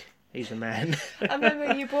Craig. He's a man. I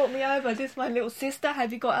remember you brought me over. This is my little sister.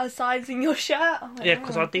 Have you got her size in your shirt? I went, Yeah,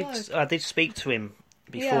 because "Oh I my did. God." I did speak to him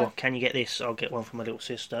before. Yeah. Can you get this? I'll get one for my little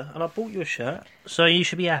sister. And I bought you a shirt, so you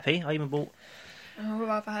should be happy. I even bought I would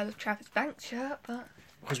rather have a Travis Banks shirt, but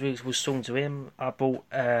because we was talking to him. I bought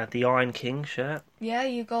the Iron King shirt. yeah,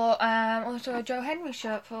 you got also a Joe Henry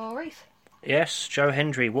shirt for Reese. Yes, Joe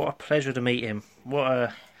Hendry. What a pleasure to meet him. What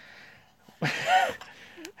a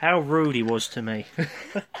how rude he was to me.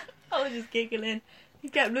 I was just giggling. He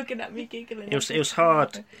kept looking at me giggling. It was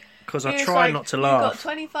hard because I He was tried like, not to "You've got laugh.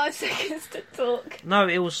 25 seconds to talk. No,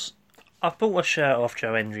 it was. I bought a shirt off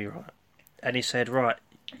Joe Hendry, right? And he said, "Right,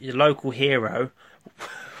 your local hero."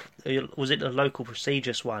 Was it the local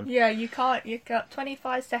prestigious one? Yeah, you can't. You got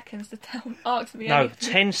 25 seconds to ask me. No,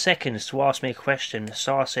 anything. 10 seconds to ask me a question.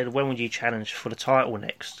 So I said, when would you challenge for the title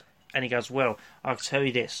next? And he goes, well, I'll tell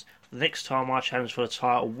you this. The next time I challenge for the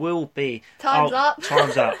title will be... Time's up.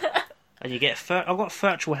 Time's up. And you get... I've got a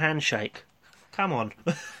virtual handshake. Come on.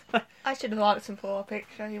 I should have asked him for a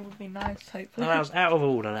picture. He would be nice, hopefully. I was out of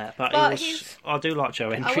order there. But But it was, he's- I do like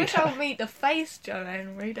Joe I Hendry. wish I would meet the face Joe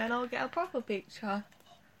Henry, then I'll get a proper picture.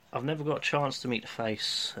 I've never got a chance to meet the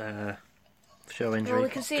face Joe Hendry. Well, we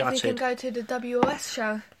can see if we can go to the WOS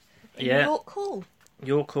show in Yeah. York Hall.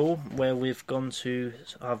 You're cool. Where we've gone to...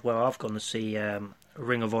 I've gone to see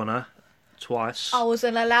Ring of Honor twice. I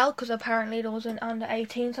wasn't allowed because apparently there wasn't under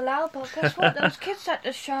 18s allowed, but guess what? There was kids at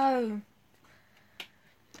the show.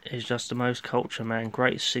 He's just the most culture man,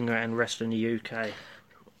 great singer and wrestler in the UK.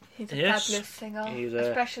 He's a Yes. fabulous singer, He's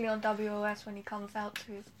especially on WOS when he comes out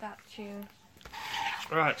to that tune.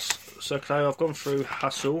 Right, so Chloe, I've gone through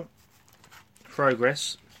Hustle,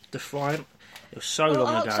 Progress, Defiant. It was so Well,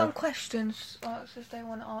 long ask ago. some questions. Ask if they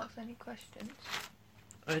want to ask any questions.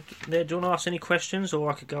 Do you want to ask any questions, or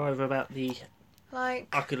I could go over about the... Like,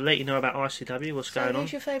 I could let you know about ICW, what's so going on.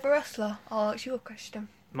 who's your favourite wrestler? I'll ask you a question.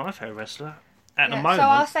 My favourite wrestler? At the Yeah, moment... so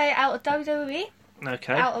I'll say out of WWE,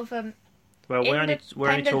 okay. out of Well, we're only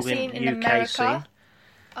independent talking scene in UK America. scene.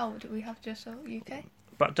 Oh, do we have just UK?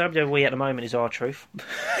 But WWE at the moment is R-Truth.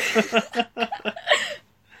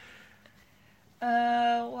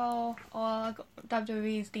 Well, I got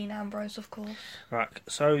WWE's Dean Ambrose, of course. Right,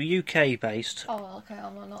 so UK based. Oh, okay,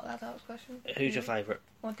 I'm not allowed to ask a question. Who's your favourite?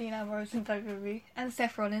 Well, Dean Ambrose in WWE. And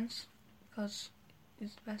Seth Rollins, because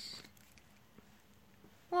he's the best.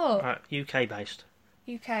 What? Right, UK based.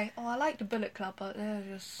 UK. Oh, I like the Bullet Club, but they're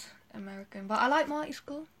just American. But I like Marty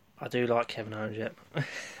Scurll. I do like Kevin Owens, yep.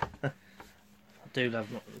 I do love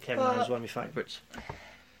Kevin Owens, one of my favourites.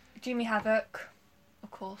 Jimmy Havoc,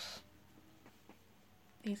 of course.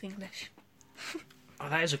 He's English. Oh,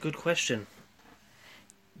 that is a good question.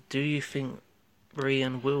 Do you think Rhea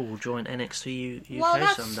and Will join NXT UK Well,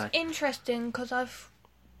 that's someday? interesting because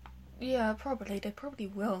yeah, probably. They probably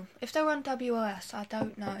will. If they're on WOS, I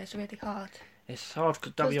don't know. It's really hard. It's hard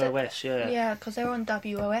because WOS, yeah. Yeah, because they're on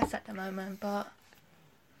WOS at the moment, but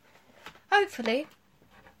hopefully.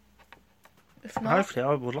 If not, Hopefully,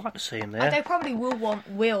 I would like to see him there. they probably will want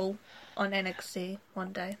Will on NXT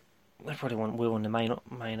one day. They probably want Will on the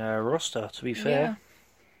main roster, to be fair. Yeah.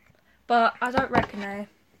 But I don't reckon they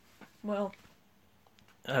will.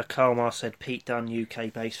 Kalmar said Pete Dunne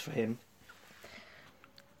UK base for him.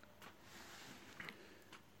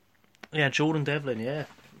 Yeah, Jordan Devlin, yeah.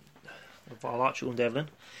 I like Jordan Devlin.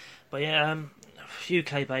 But yeah,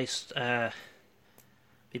 UK based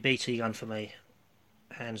be BT Gun for me.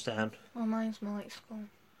 Hands down. Well, mine's Marty Scurll.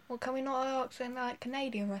 Well, can we not ask them like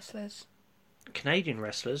Canadian wrestlers? Canadian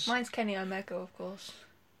wrestlers. Mine's Kenny Omega, of course.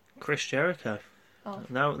 Chris Jericho. Oh.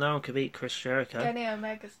 No one could beat Chris Jericho. Kenny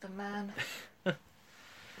Omega's the man.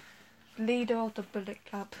 Leader of the Bullet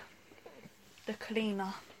Club. The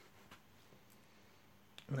cleaner.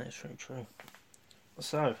 That's very true.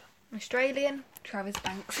 So, Australian, Travis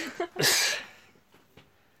Banks.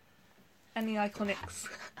 And the Iconics.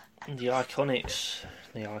 the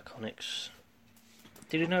Iconics.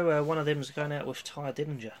 Did you know one of them's going out with Ty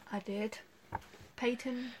Dillinger? I did.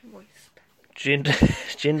 Peyton Royce.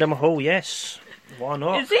 Jinder Mahal, yes. Why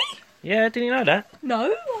not? Is he? Yeah, didn't you know that? No,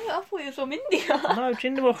 I thought he was from India. No,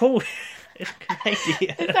 Jinder Mahal is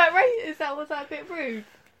Canadian. Is that right? Was that a bit rude?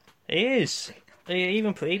 He is. He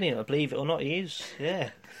even put in it, believe it or not, he is. Yeah.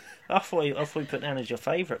 I thought you put down as your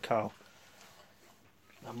favourite, Carl.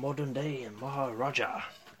 The modern day Maharaja.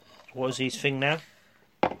 What is his thing now?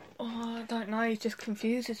 Oh, I don't know. He just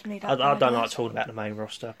confuses me. I don't like talking about the main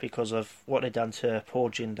roster because of what they've done to poor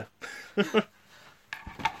Jinder.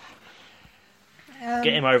 Get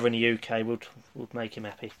him over in the UK would make him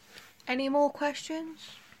happy. Any more questions?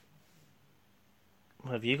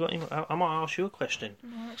 Have you got him? I might ask you a question.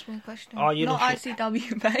 No, ask me a question. Are you not looking-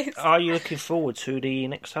 ICW based? Are you looking forward to the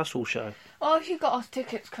next Hustle show? Oh, you got us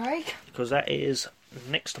tickets, Craig. Because that is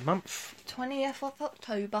next month. 20th of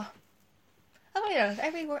October. Oh yeah,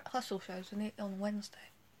 every Hustle show's on Wednesday.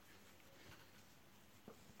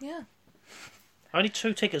 Yeah. Only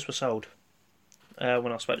 2 tickets were sold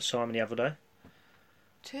when I spoke to Simon the other day.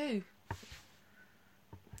 2.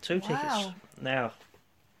 2 tickets. Wow. Now,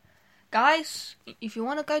 Guys, if you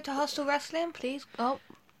want to go to Hustle Wrestling, please.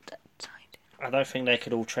 I don't think they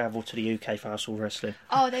could all travel to the UK for Hustle Wrestling.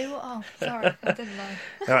 Oh, they were. Oh, sorry, I didn't know.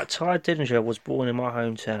 Right, Ty Dillinger was born in my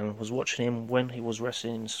hometown. Was watching him when he was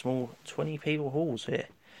wrestling in small 20 people halls here.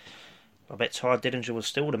 I bet Ty Dillinger was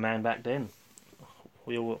still the man back then.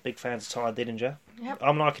 We all were big fans of Ty Dillinger. Yep.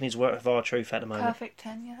 I'm liking his work with R-Truth at the moment. Perfect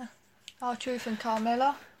 10, yeah. R-Truth and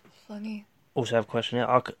Carmella. Funny. Also have a question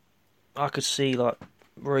here. I could see like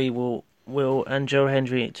Rhea Will and Joe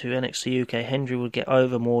Hendry to NXT UK. Hendry would get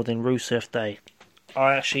over more than Rusev Day.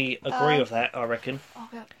 I actually agree with that, I reckon.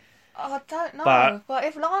 Okay. I don't know. But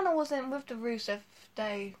if Lana wasn't with the Rusev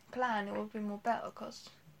Day clan, it would have been more better because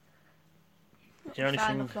The only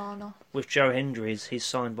fan thing of Lana. with Joe Hendry is he's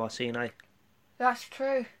signed by CNA. That's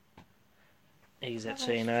true. He's at That's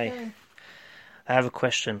CNA. true. I have a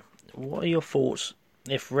question. What are your thoughts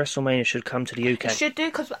if WrestleMania should come to the UK? It should do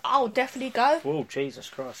because I'll definitely go. Oh, Jesus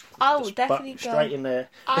Christ. I will Just definitely butt go. straight in there.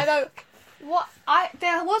 I don't.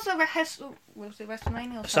 There was a was it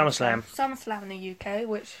WrestleMania or SummerSlam. SummerSlam in the UK,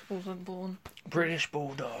 which wasn't born. British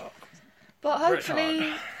Bulldog. But Bret hopefully,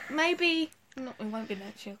 Hart. maybe no, it won't be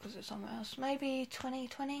next year because it's somewhere else. Maybe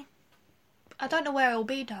 2020. I don't know where it'll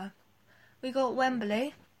be though. We got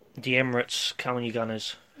Wembley. The Emirates, come on you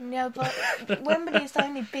Gunners. Yeah, but Wembley is the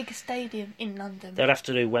only big stadium in London. They'll have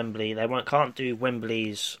to do Wembley. They can't do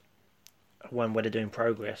Wembley's one where they're doing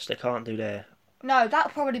Progress. They can't do there. No,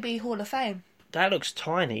 that'll probably be Hall of Fame. That looks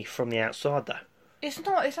tiny from the outside though. It's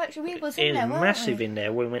not. It's actually we was in It's there. weren't massive we? in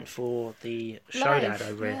there. We went for the showdown Live,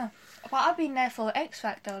 over yeah. here. But I've been there for X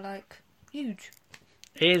Factor, like huge.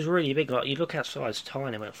 It is really big. Like you look outside, it's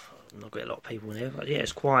tiny. Well, not got a lot of people in there, but yeah,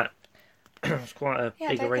 it's quite. It's quite a Yeah,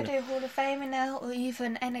 big they arena. could do Hall of Fame in there, or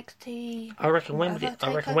even NXT. I reckon whatever, Wembley.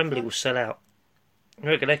 I reckon Wembley takeover. will sell out. I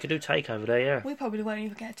reckon they could do takeover there. Yeah, We probably won't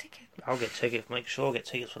even get a ticket. I'll get tickets. Make sure I get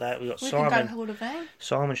tickets for that. We got We can go to Simon. Hall of Fame.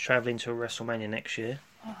 Simon's travelling to WrestleMania next year.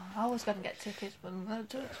 Oh, I was going to get tickets, but they're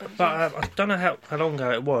too expensive. But I don't know how long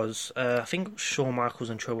ago it was. I think Shawn Michaels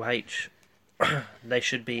and Triple H, they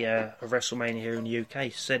should be a WrestleMania here in the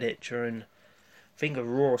UK, said it during, I think, a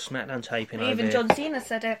Raw or SmackDown taping over Even here. John Cena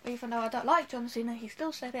said it. Even though I don't like John Cena, he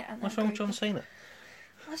still said it. And What's then wrong with John Cena?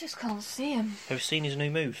 I just can't see him. Have you seen his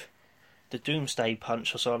new move? The Doomsday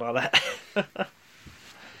Punch or something like that?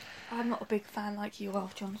 I'm not a big fan like you are,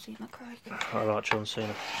 John Cena, Craig. I like John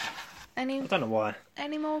Cena. I don't know why.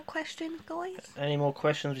 Any more questions, guys? Any more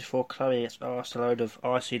questions before Chloe gets asked a load of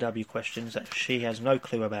ICW questions that she has no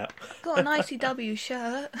clue about? Got an ICW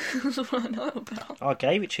shirt. That's what I know about. I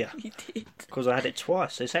gave it to you You did. because I had it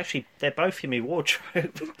twice. They're both in my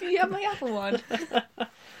wardrobe. Do you have my other one?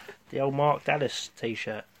 The old Mark Dallas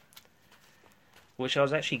t-shirt, which I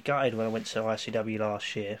was actually gutted when I went to ICW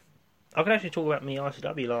last year. I could actually talk about me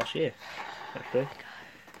ICW last year, actually.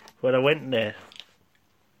 When I went there,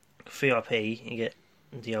 VIP, you get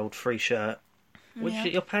the old free shirt, which Yeah.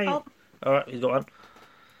 you're paying. Oh. Alright, you've got one.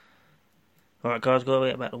 Alright guys, got to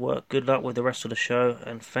get back to work. Good luck with the rest of the show,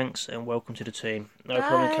 and thanks and welcome to the team. No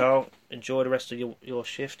problem, Bye. Carl. Enjoy the rest of your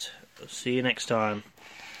shift. See you next time.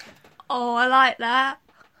 Oh, I like that.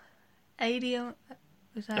 Aiden,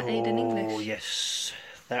 was that Aiden Oh English? yes,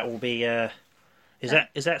 that will be. Is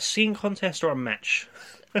that singing contest or a match?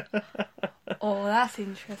 Oh, that's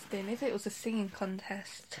interesting. If it was a singing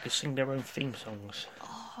contest, They could sing their own theme songs.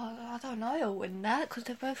 oh, I don't know. I'll win that because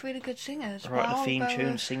they're both really good singers. Write But the theme I'll go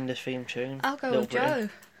tune, with- sing the theme tune. I'll go Little with Britain.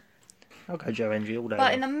 Joe. I'll go Joe Hendry all day.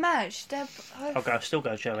 But long. in a match, they're both Still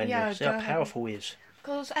go Joe Hendry. Yeah, See Joe how Hendry. powerful he is.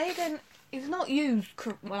 because Aiden is not used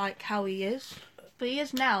like how he is, but he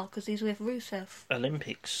is now because he's with Rusev.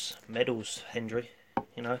 Olympics medals, Hendry.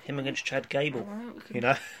 You know, him against Chad Gable. Alright, we can- You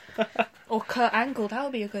know, Or Kurt Angle. That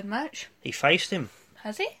would be a good match. he faced him.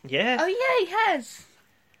 Has he? Yeah, Oh yeah, he has.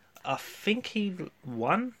 I think he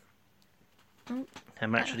won. Mm. A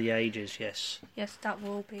match of the ages, yes. Yes, that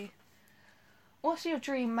will be. What's your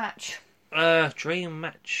dream match? Dream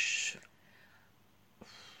match.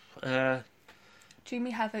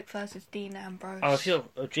 Jimmy Havoc versus Dean Ambrose. Oh, if you're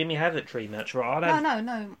a Jimmy Havoc dream match, right? I'd have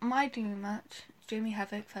No. My dream match is Jimmy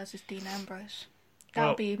Havoc versus Dean Ambrose. That Well-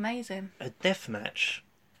 would be amazing. a death match.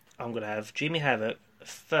 I'm gonna have Jimmy Havoc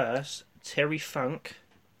first, Terry Funk.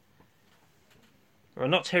 Well,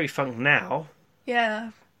 not Terry Funk now,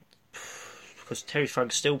 Yeah. because Terry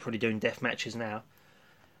Funk's still probably doing death matches now.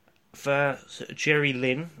 First, Jerry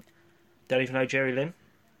Lynn. Don't even know Jerry Lynn.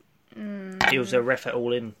 He was a ref at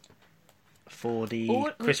All In for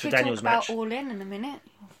the Christopher Daniels talk match. about All In a minute.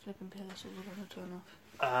 Oh, flipping pills, we're going to turn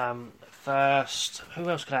off. First, who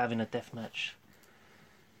else could I have in a death match?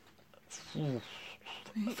 Ooh.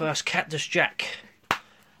 First, Cactus Jack.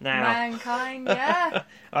 Now, Mankind, yeah.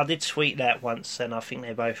 I did tweet that once, and I think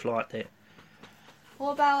they both liked it.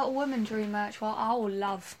 What about a women dream match? Well, I would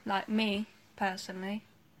love, like me, personally,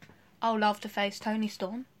 I would love to face Tony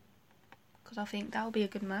Storm. Because I think that would be a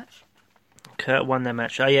good match. Kurt won their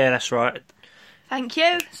match. Oh yeah, that's right. Thank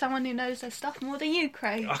you. Someone who knows their stuff more than you,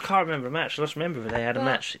 Craig. I can't remember a match. I just remember they had a Well,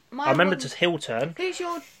 match. my I remember one- to heel turn. Who's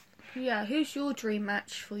your dream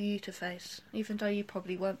match for you to face? Even though you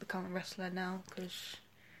probably won't become a wrestler now, because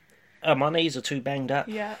Oh, my knees are too banged up.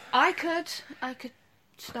 yeah, I could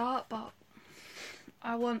start, but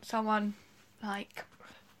I want someone like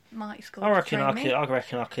Mighty Skull. I to reckon train I me. could. I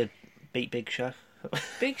reckon I could beat Big Show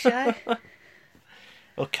Big Show.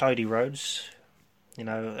 or Cody Rhodes. You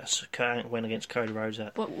know, that's Kurt Angle went against Cody Rhodes.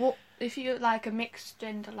 At But what if you like a mixed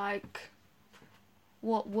gender? Like,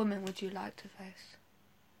 what woman would you like to face?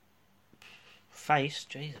 face,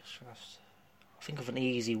 Jesus Christ. I think of an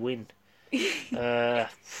easy win.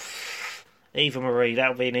 Eva Marie, that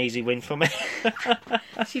would be an easy win for me.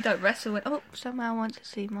 She don't wrestle with. Oh, somehow I want to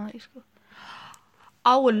see Mighty Skull.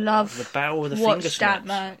 I would love The battle of the watch finger that snaps.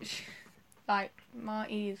 match. Like,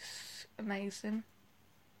 Marty's amazing.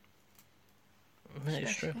 That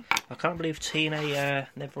is true. I can't believe TNA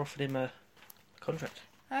never offered him a contract.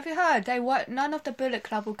 Have you heard? None of the Bullet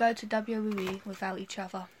Club will go to WWE without each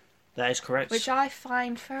other, That is correct. which I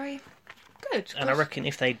find very good. And I 'cause reckon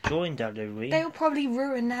if they joined WWE, they'll probably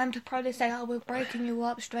ruin them to probably say, "Oh, we're breaking you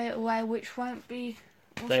up straight away," which won't be.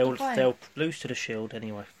 What's the point? they'll lose to the Shield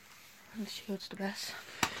anyway. The Shield's the best.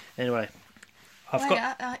 Anyway, I've Wait,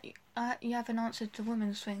 got. you haven't answered the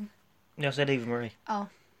women's thing. Yeah, I said Eva Marie. Oh,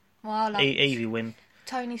 well, I like Evie win.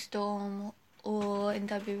 Tony Storm, or in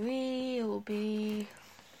WWE it will be.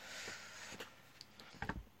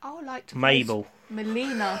 I would like to face Mabel.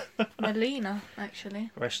 Melina. Melina, actually.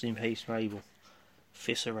 Rest in peace, Mabel.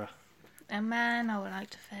 Fissera. And man, I would like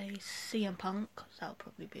to face CM Punk, because that would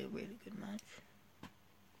probably be a really good match.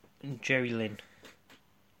 And Jerry Lynn.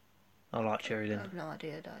 I like Jerry I Lynn. have no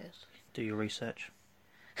idea who that is. Do your research.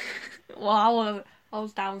 Well, I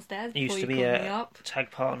was downstairs He before used you to be called me up.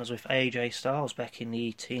 tag partners with AJ Styles back in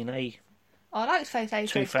the TNA. I like to face AJ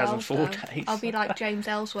 2004 Styles, though. days. I'll be like James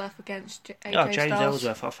Ellsworth against AJ Oh, James Styles.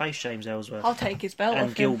 Ellsworth. I'll face James Ellsworth. I'll take his belt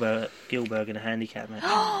and off him. Gilbert in a handicap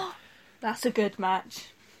match. That's a good match.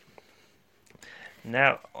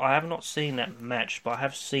 Now, I have not seen that match, but I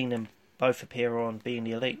have seen them both appear on Being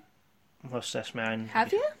the Elite. Mustache Man.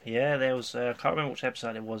 Have you? Yeah, there was. I can't remember which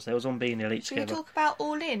episode it was. There was on Being the Elite Should we together. talk about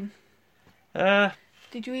All In? Uh,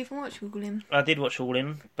 Did you even watch All In? I did watch All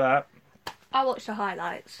In, but I watched the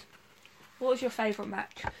highlights. What was your favourite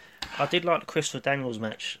match? I did like the Christopher Daniels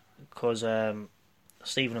match because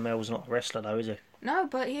Stephen Amell's not a wrestler though, is he? No,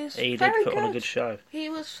 but he was He very did put good. on a good show.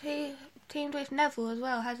 He teamed with Neville as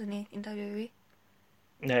well, hasn't he, in WWE?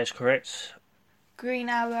 Yeah, it's correct. Green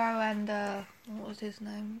Arrow and what was his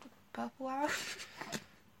name? Purple Arrow.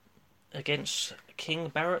 Against King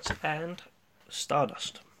Barrett and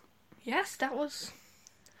Stardust. Yes, that was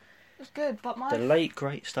good. But The late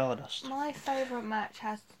great Stardust. my favourite match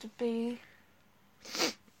has to be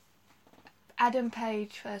Adam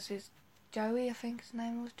Page versus Joey. I think his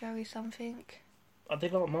name was Joey something. I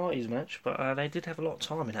did like Marty's match, but they did have a lot of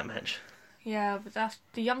time in that match. Yeah, but that's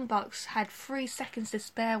the Young Bucks had 3 seconds to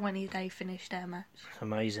spare when they finished their match.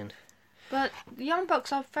 Amazing. But the Young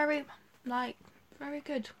Bucks are very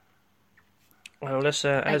good. Well, let's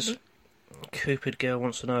as Lately. Cupid Girl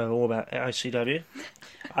wants to know all about ICW.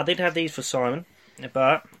 I did have these for Simon,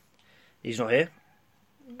 but he's not here.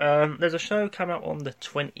 There's a show coming up on the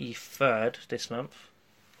 23rd this month.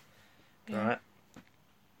 Yeah. Right.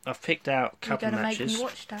 I've picked out a couple You're gonna matches. make me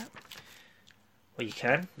watch that. Well, you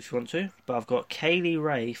can if you want to, but I've got Kaylee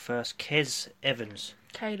Ray versus Kez Evans.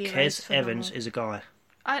 Kaylee Ray's Kez phenomenal. Evans is a guy.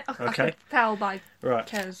 I Okay. could tell by Right.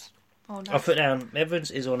 Kez. Oh, no. I'll put down Evans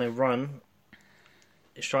is on a run.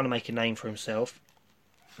 He's trying to make a name for himself.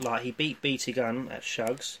 Like, he beat BT Gunn at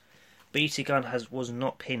Shugs. BT Gunn was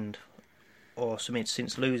not pinned or submitted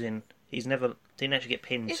since losing. Didn't actually get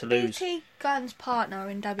pinned Is to lose. BT Gunn's partner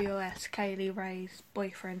in WOS Kaylee Ray's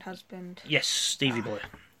boyfriend, husband? Yes, Stevie Boy.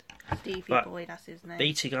 Stevie But Boy, that's his name.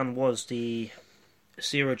 BT Gunn was the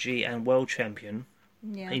Zero G and World Champion.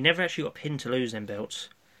 Yeah. He never actually got pinned to lose them belts,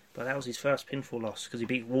 but that was his first pinfall loss because he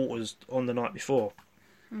beat Waters on the night before.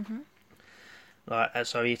 Mhm. And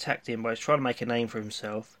so he attacked him, but he's trying to make a name for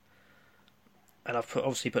himself. And I've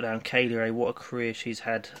obviously put down Kaylee Ray. What a career she's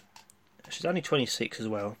had. She's only 26 as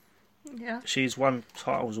well. Yeah. She's won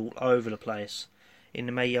titles all over the place. In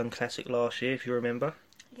the Mae Young Classic last year, if you remember.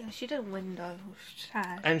 Yeah, she didn't win though.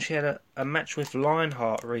 Sad. And she had a match with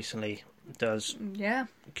Lionheart recently. Does Yeah.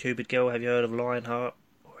 Cupid Girl, have you heard of Lionheart?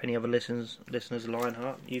 Or any other listeners of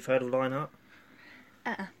Lionheart? You've heard of Lionheart?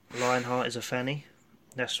 Lionheart is a fanny.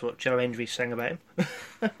 That's what Joe Hendry sang about him.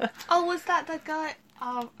 Oh, was that the guy?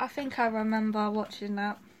 Oh, I think I remember watching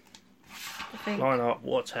that. I think. Lionheart,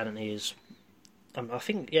 what a talent he is. I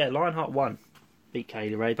think, yeah, Lionheart won. Beat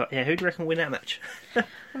Kaylee Ray, but yeah, who do you reckon will win that match?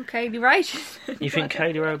 And Kaylee Ray. You think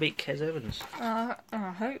Kaylee Ray will beat Kez Evans? I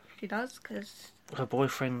hope she does, because Her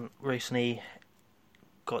boyfriend recently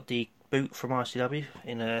got the boot from ICW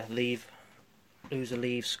in a loser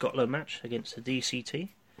leave Scotland match against the DCT.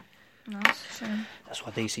 that's That's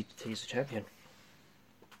why DCT is the champion.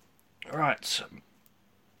 Right,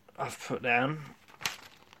 I've put down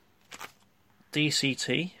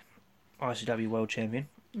DCT, ICW World Champion.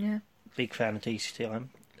 yeah, Big fan of DCT. I'm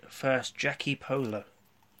first Jackie Polo.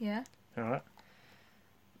 yeah. Alright.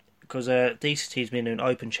 Because DCT's been doing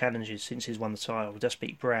open challenges since he's won the title. Just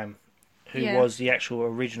beat Bram, who Yeah. was the actual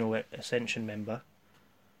original Ascension member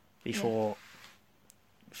before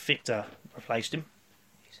Victor replaced him.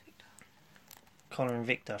 Connor and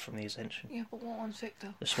Victor from the Ascension. Yeah, but what one's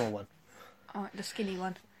Victor? The small one. Oh, the skinny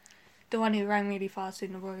one. The one who ran really fast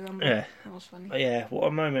in the Royal Rumble. Yeah. That was funny. But yeah, what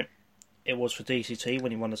a moment it was for DCT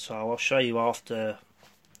when he won the title. I'll show you after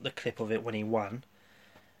the clip of it when he won.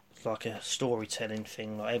 It's like a storytelling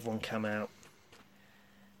thing, like everyone come out.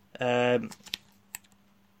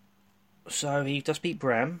 So he just beat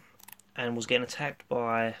Bram and was getting attacked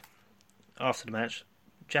by, after the match,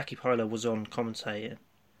 Jackie Polo was on commentating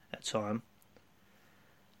at the time.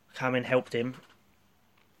 Come in, helped him.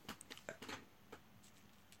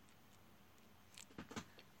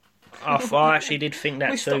 I actually did think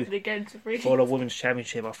that we too. stopped again to breathe. For the Women's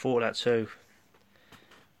Championship, I thought that too.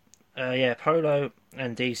 Yeah, Polo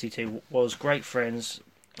and DCT was great friends.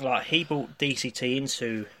 Like, he brought DCT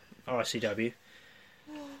into ICW,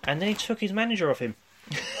 and then he took his manager off him.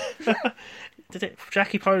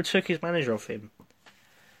 Jackie Polo took his manager off him.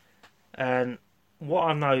 And what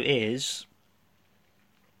I know is,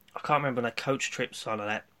 I can't remember when they coach trips on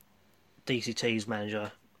that. DCT's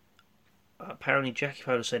manager. Apparently, Jackie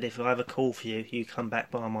Poehler said, "If I have a call for you, you come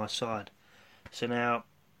back by my side." So now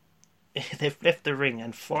they've left the ring,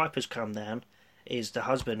 and Viper's come down. Is the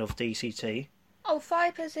husband of DCT. Oh,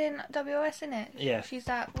 Viper's in WS, isn't it? Yeah. She's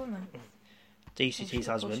that woman. DCT's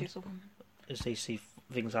husband. She's a woman. Is DC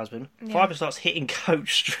Thing's husband. Yeah. Viper starts hitting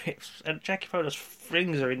coach strips, and Jackie Poehler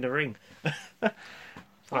flings her in the ring. Like,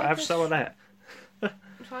 have some of that.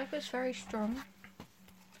 Viper's very strong.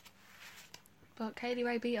 But Kaylee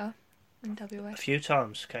Ray beat her in A WS. few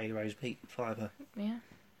times Kaylee Ray's beat Viper. Yeah.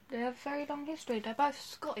 They have a very long history. They're both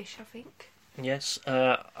Scottish, I think. Yes,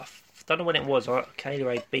 I don't know when it was. Kaylee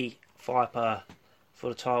Ray beat Viper for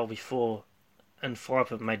the title before, and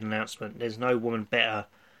Viper made an announcement. There's no woman better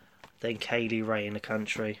than Kaylee Ray in the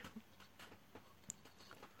country.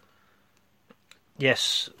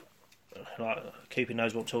 Yes, like Cooper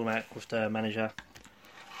knows what I'm talking about with the manager.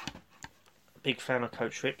 Big fan of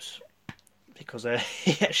Coach Trips because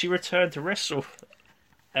he actually returned to wrestle.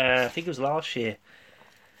 I think it was last year.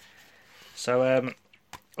 So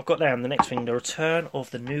I've got down the next thing: the return of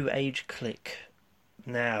the New Age Clique.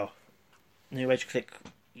 Now, New Age Clique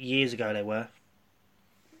years ago they were.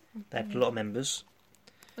 They had a lot of members.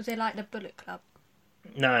 Was it like the Bullet Club?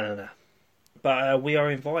 No. But we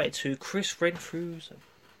are invited to Chris Renfrew's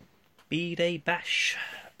B-Day Bash,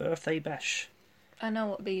 birthday bash. I know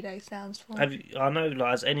what B-Day stands for. I know,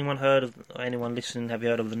 like, has anyone heard of, anyone listening, have you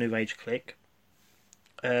heard of the New Age Clique?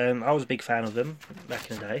 I was a big fan of them back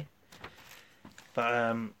in the day. But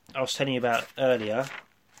I was telling you about earlier.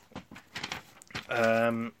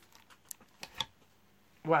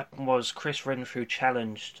 What happened was Chris Renfrew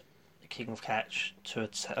challenged the King of Catch to a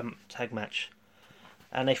tag match.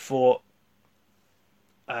 And they thought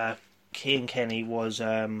Key and Kenny was... what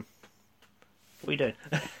are you doing?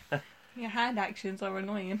 Your hand actions are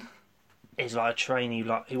annoying. He's like a trainee,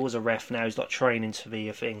 like he was a ref, now he's like training to be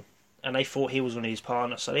a thing. And they thought he was one of his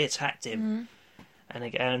partners, so they attacked him.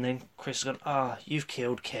 Mm. And then Chris has gone, you've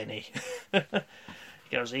killed Kenny. He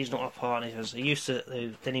goes, he's not a partner. He goes,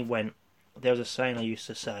 then he went, there was a saying I used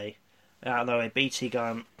to say, out of nowhere, BT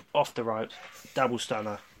going off the rope, double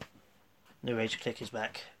stunner. New Age Clique is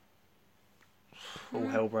back. All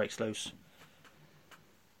hell breaks loose.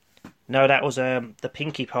 No, that was the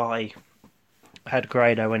Pinky Party. Had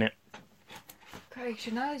Grado in it. Craig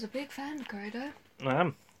Chanel's a big fan of Grado. I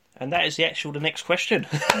am. And that is the next question.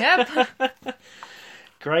 Yep.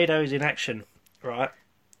 Grado's in action, right?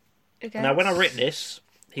 Against... Now, when I written this,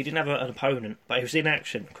 he didn't have an opponent, but he was in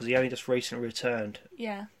action because he only just recently returned.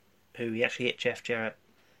 Yeah. Who he actually hit Jeff Jarrett.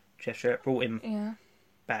 Jeff Jarrett brought him Yeah.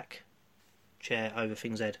 back. Chair over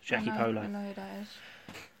Thing's Head. Jackie I Polo. know who that is.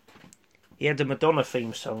 He had the Madonna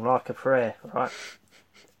theme song, Like a Prayer, right?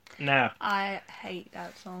 Now, I hate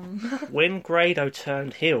that song. when Grado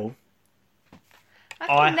turned heel, I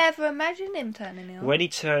can never imagine him turning heel. when he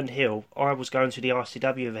turned heel, I was going to the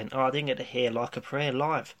ICW event. I didn't get to hear Like a Prayer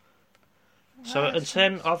live. So, and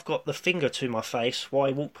then I've got the finger to my face while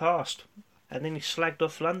he walked past. And then he slagged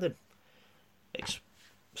off London.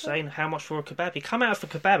 Saying how much for a kebab. He come out for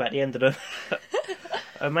kebab at the end of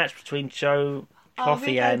a match between Joe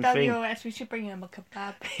Coffey and Thing. WOS, we should bring him a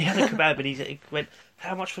kebab. He had a kebab and he went,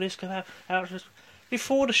 how much for this kebab? How much for this?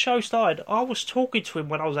 Before the show started, I was talking to him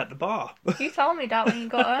when I was at the bar. You told me that when you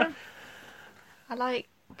got home. I like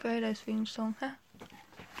Grado's theme song. Huh?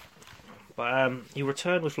 But he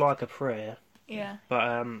returned with Like a Prayer. Yeah. But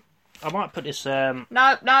I might put this... No,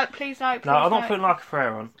 please no. Please no, I'm not no. putting Like a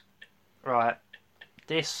Prayer on. Right.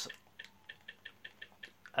 This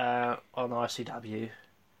on ICW.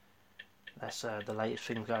 That's the latest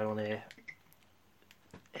thing going on here.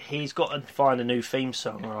 He's got to find a new theme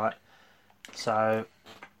song, right? So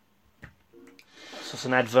it's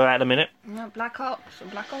an advert at the minute. No, Black Ops.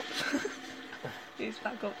 Black Ops. It's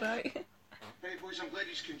Black Ops, right? Hey boys, I'm glad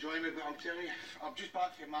you can join me, but I'm telling you, I'm just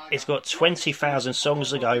back from Malaga. It's got 20,000 songs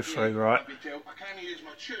to go through, right? I can't use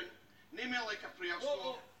my tune. Name me Like a Prayer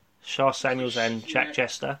song. Shah Samuels and Jack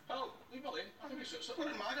Jester. Oh, leave it in. I think it's what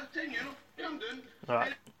doesn't matter. 10 euro. Yeah, I'm doing.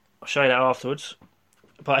 Right. I'll show you that afterwards.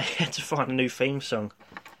 But I had to find a new theme song.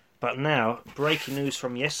 But now, breaking news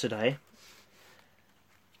from yesterday.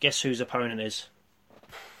 Guess whose opponent is?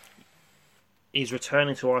 He's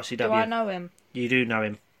returning to ICW. Do I know him? You do know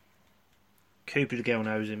him. Cooper the girl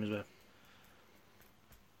knows him as well.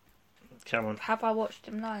 Come on. Have I watched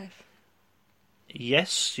him live?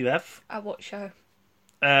 Yes, you have. At what show?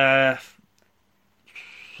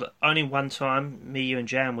 Only one time, me, you and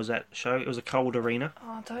Jan was at the show. It was a cold arena.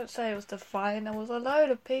 Oh, don't say it was Defiant. There was a load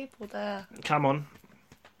of people there. Come on.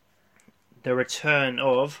 The return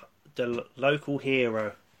of the local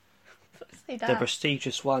hero. See the that?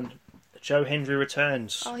 prestigious one. Joe Hendry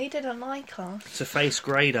returns Oh, he didn't like us. to face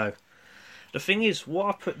Grado. The thing is, what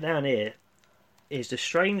I put down here is the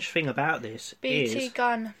strange thing about this BT is...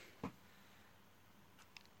 Gun.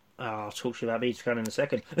 Oh, I'll talk to you about BT Gun in a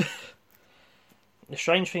second. The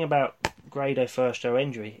strange thing about Grado first Joe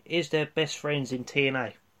Hendry is they're best friends in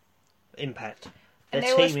TNA. Impact. They're And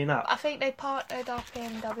they teaming up. I think they partnered up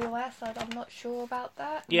in WS. I'm not sure about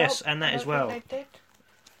that. Yes, Nope, and that I as don't well. think they did.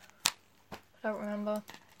 I don't remember.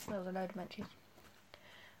 There was a load of matches.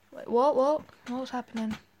 Wait, what? What was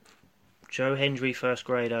happening? Joe Hendry first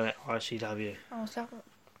Grado at ICW. Oh, is that...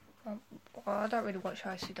 Well, I don't really watch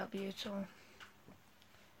ICW, so...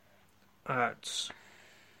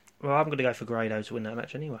 Well, I'm going to go for Grado to win that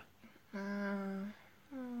match anyway.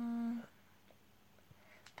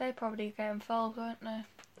 They probably get involved, won't they?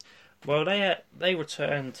 Well, they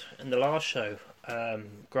returned in the last show.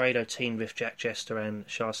 Grado teamed with Jack Jester and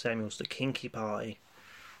Shah Samuels, the Kinky Party.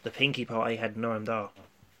 The Pinky Party had Noam Dar.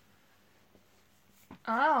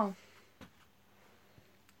 Oh.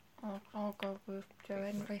 I'll go with Joe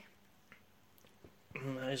Hendry.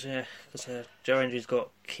 Because Joe Hendry's got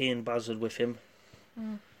Kean Buzzard with him.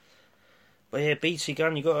 Mm. But yeah, BT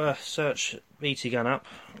Gun, you got to search BT Gun up.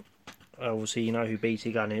 Obviously, you know who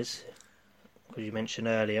BT Gun is, because you mentioned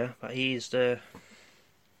earlier. But he is the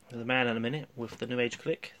man at the minute with the New Age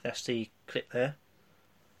Click. That's the clip there.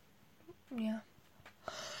 Yeah.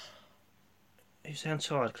 You sound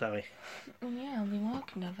tired, Chloe. Yeah, I've been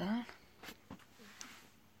working over that.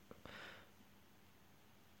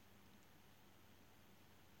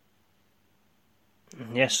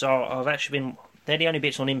 Yes, I've actually been... They're the only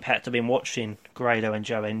bits on Impact I've been watching, Grado and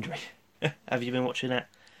Joe Hendry. Have you been watching that?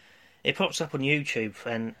 It pops up on YouTube,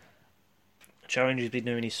 and Joe Hendry's been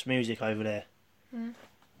doing his music over there.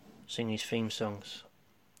 Singing his theme songs.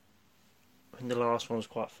 I think the last one was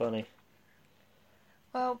quite funny.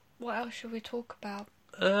 Well, what else should we talk about?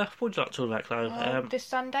 What would you like to talk about, Chloe? This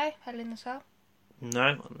Sunday, Hell in the Cell.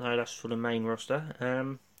 No, that's for the main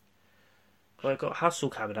roster. I've got Hustle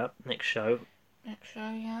coming up, next show. Next show,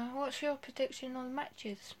 yeah. What's your prediction on the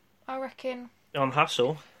matches? I reckon On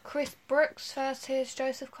Hustle, Chris Brooks versus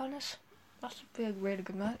Joseph Connors. That's a really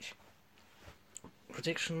good match.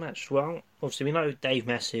 prediction match. Well, obviously we know Dave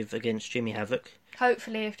Massive against Jimmy Havoc.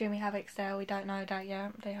 Hopefully, if Jimmy Havoc's there, we don't know that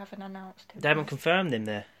yet. They haven't announced him. They haven't confirmed him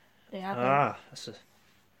there. They haven't.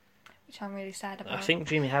 Which I'm really sad about. I think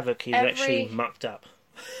Jimmy Havoc is Every- actually mucked up.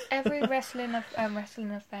 Every wrestling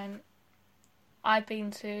event I've been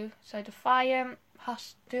to, so Defiant,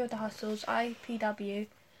 Do the Hustles, IPW,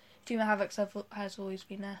 Jimmy Havoc's has always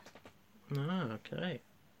been there. Oh, okay.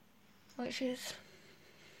 Which is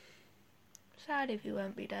sad if you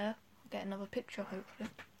won't be there. I'll get another picture, hopefully.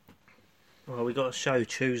 Well, we got a show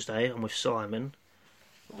Tuesday. I'm with Simon.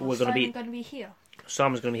 We're Simon going to be... going to be here.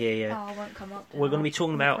 Simon's going to be here, yeah. Oh, I won't come up. We're going to be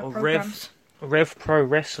talking about Programs. Rev Pro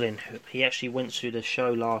Wrestling. He actually went to the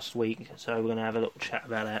show last week, so we're going to have a little chat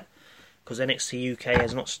about that. Because NXT UK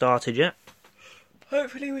has not started yet.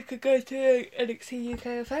 Hopefully we could go to an NXT UK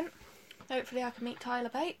event. Hopefully I can meet Tyler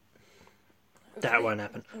Bate. That won't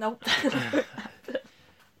happen. Nope.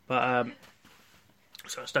 But,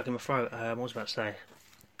 so I'm stuck in my throat. What was I about to say?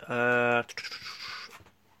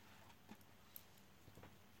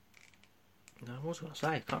 No, what was I going to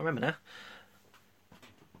say? Can't remember now.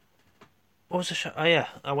 What was the show? Oh yeah,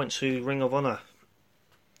 I went to Ring of Honor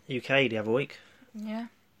UK the other week. Yeah.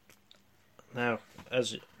 Now,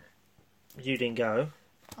 as you didn't go,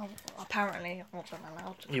 Oh, apparently I wasn't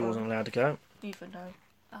allowed to you go, wasn't allowed to go. even though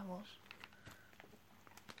I was.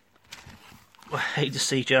 I hate to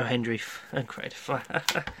see Joe Hendry and Creative Fire.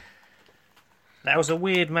 That was a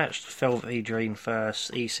weird match. Velveteen Dream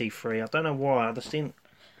first, EC3. I don't know why. I just didn't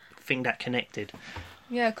think that connected.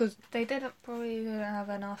 Yeah, because they probably didn't have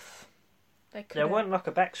enough. They There couldn't. wasn't like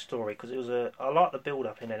a backstory because it was a. I like the build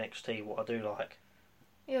up in NXT. What I do like.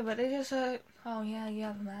 Yeah, but they just oh yeah, you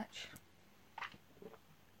have a match.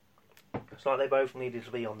 It's like they both needed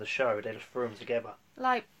to be on the show. They just threw them together.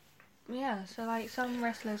 Like, yeah, so like some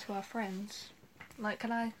wrestlers who are friends. Like,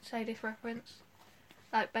 can I say this reference?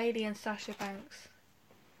 Like Bailey and Sasha Banks.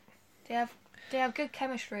 They have good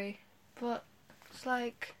chemistry, but it's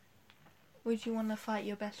like, would you want to fight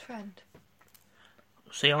your best friend?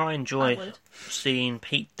 See, I enjoy I would. seeing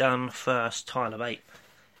Pete Dunne first, Tyler Bate.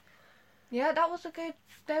 Yeah, that was a good.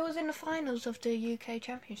 They was in the finals of the UK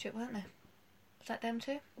Championship, weren't they? Was that them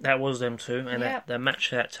too? That was them two, and Yeah. their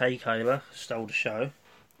match at Takeover stole the show.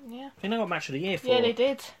 Yeah. I think they got match of the year for Yeah, it, they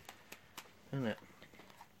did. isn't it?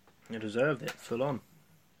 They deserved it, full on.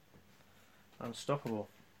 Unstoppable.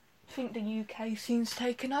 I think the UK scene's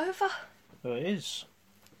taken over. Well, it is.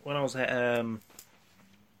 when I was at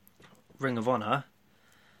Ring of Honor,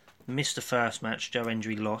 missed the first match. Joe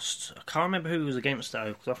Hendry lost. I can't remember who he was against though,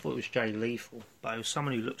 because I thought it was Jay Lethal, but it was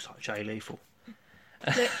someone who looks like Jay Lethal.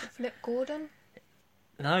 Flip Gordon?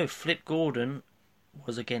 No, Flip Gordon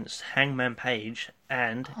was against Hangman Page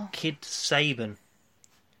and Kid Saban.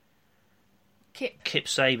 Kip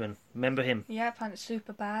Saban. Remember him? Yeah, apparently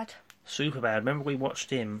super bad. Super bad. Remember we watched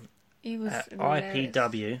him He was at hilarious.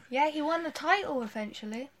 IPW. Yeah, he won the title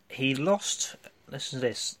eventually. He lost, listen to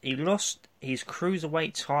this, he lost his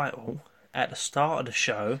Cruiserweight title at the start of the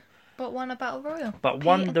show, But won a Battle Royal. but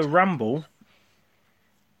won the Rumble.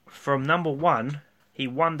 From number 1, he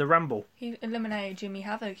won the Rumble. He eliminated Jimmy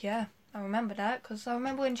Havoc, yeah. I remember that, because I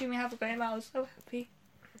remember when Jimmy Havoc came out, I was so happy.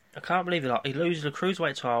 I can't believe it. Like, he loses the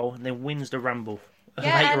Cruiserweight title and then wins the Rumble.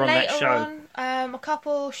 Yeah, later and on later that show. on, a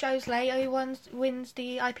couple shows later, he wins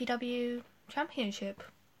the IPW Championship.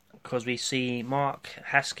 Because we see Mark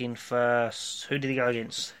Haskin first. Who did he go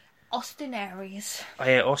against? Austin Aries. Oh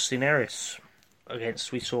yeah, Austin Aries.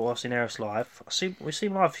 We saw Austin Aries live. We've seen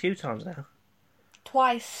him live a few times now.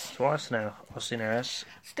 Twice. Twice now, Austin Aries.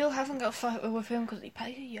 Still haven't got a photo with him because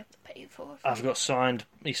you have to pay for it. I've got signed.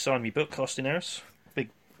 He signed me book, Austin Aries. Big,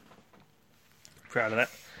 proud of that.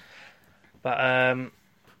 But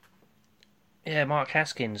yeah, Mark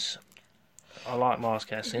Haskins. I like Mark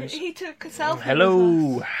Haskins. He took a selfie. Hello,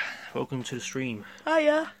 with us. welcome to the stream, Oh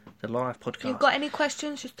yeah. the live podcast. You've got any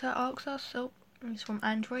questions? Just to ask us. So it's from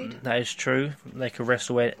Android. That is true. They could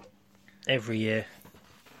wrestle it every year.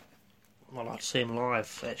 I like to see him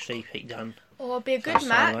live. Actually, Pete Dunne. Or it'll be a good That's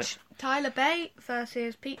match. right. Tyler Bate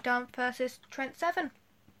versus Pete Dunne versus Trent Seven.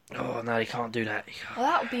 Oh no, he can't do that. Well,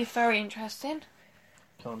 that would be very interesting.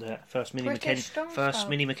 Can't do that. First Mini British strong First style.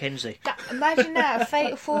 Mini McKenzie. Imagine that, a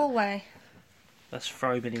fatal four-way. Let's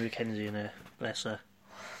throw Mini McKenzie in there. Bless her.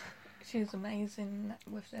 She was amazing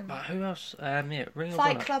with them. But who else? Yeah, Ring of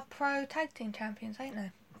Fight Honor. Club Pro Tag Team Champions, ain't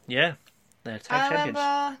they? Yeah, they're tag I champions.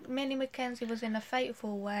 remember Millie McKenzie was in a fatal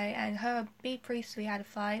four-way, and her and B Priestley had a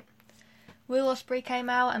fight. Will Ospreay came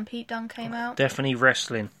out, and Pete Dunne came out, Definitely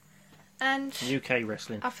wrestling. and UK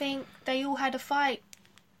wrestling. I think they all had a fight.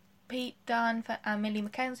 Pete Dunne and Millie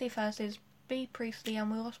McKenzie versus B Priestley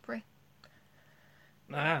and Will Ospreay.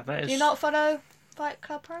 Ah, that is. Do you not follow Fight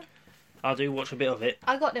Club Pro? I do watch a bit of it.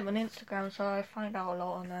 I got them on Instagram, so I find out a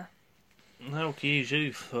lot on there. I'll use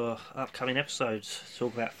you for upcoming episodes.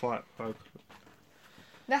 Talk about Fight Club.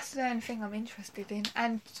 That's the only thing I'm interested in.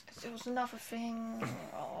 And there was another thing.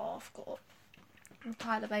 Oh, I forgot.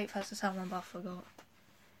 Tyler Bate versus someone, but I forgot.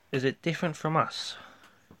 Is it different from us?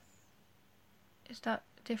 Is that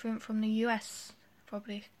different from the US?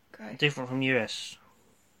 Probably. Great. Different from US?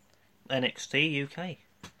 NXT UK?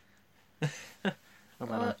 I don't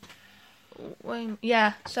know.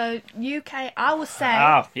 Yeah, so UK, I would say.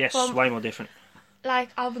 Ah, yes, from, way more different. like,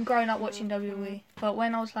 I've been growing up watching WWE, but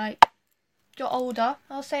when I was like, got older,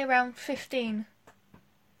 I'll say around 15.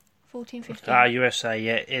 14, 15. USA,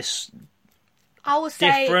 yeah, it's I would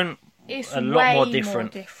say different. it's a lot way more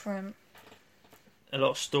different. A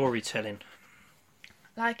lot of storytelling.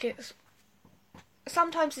 Like, it's.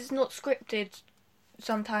 Sometimes it's not scripted,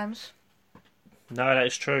 sometimes. No, that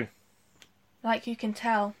is true. Like, you can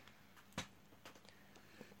tell.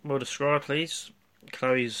 Well, describe, please.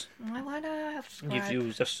 Chloe's. Why do I have to describe? You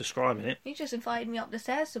was just describing it. You just invited me up the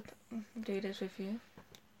stairs to do this with you.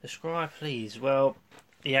 Describe, please. Well,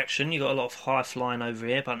 the action. You got a lot of high flying over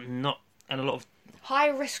here, but not, and a lot of. High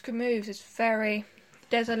risk moves is very.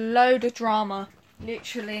 There's a load of drama,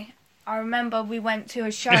 literally. I remember we went to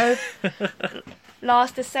a show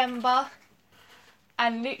last December,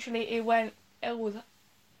 and literally it was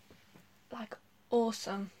like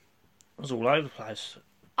awesome. It was all over the place.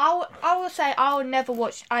 I would say I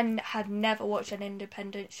had never watched an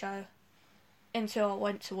independent show until I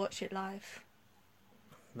went to watch it live.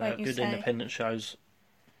 They're Won't you good say? independent shows.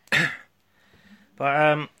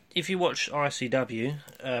 But if you watch ICW,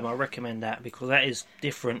 I recommend that because that is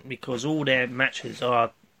different because all their matches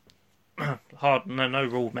are hard, no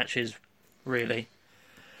rule matches, really.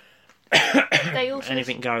 They also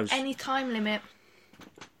Anything goes. any time limit.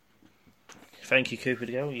 Thank you, Cooper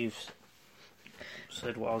to go. You've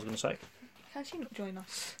said what I was going to say. Can she not join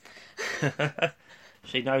us?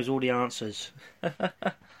 She knows all the answers.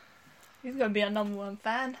 He's going to be our number one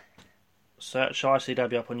fan. Search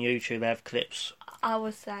ICW up on YouTube. They have clips. I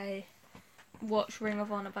would say watch Ring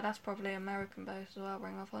of Honor, but that's probably American based as well,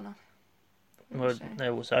 Ring of Honor. Well,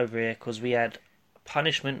 it was over here because we had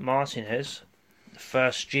Punishment Martinez,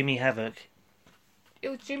 first Jimmy Havoc. It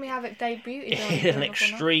was Jimmy Havoc debuted on An Ring of Honor.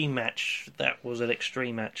 extreme match. That was an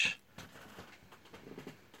extreme match.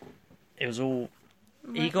 It was all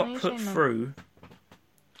He got put through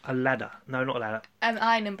a ladder. No, not a ladder. An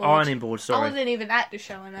ironing board. Ironing board, I sorry. wasn't even at the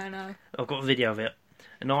show, and I know. I've got a video of it.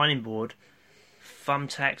 An ironing board.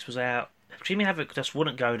 Thumbtacks was out. Jimmy Havoc just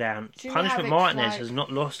wouldn't go down. Jimmy Punishment Havoc's Martinez like- has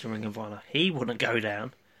not lost in Ring of Honor. He wouldn't go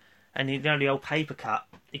down. And the only old paper cut.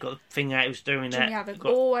 He got the thing out. He was doing Jimmy that. Havoc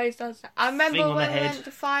Got always does that. I thing remember on when the we head. went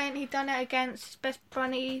Defiant, he done it against his best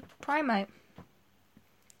bunny Primate.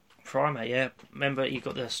 Primate, yeah. Remember, you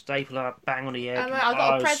got the stapler bang on the head. I got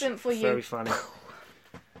a it was present for you. Very funny.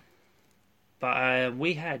 But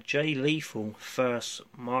we had Jay Lethal versus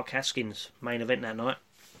Mark Haskins main event that night.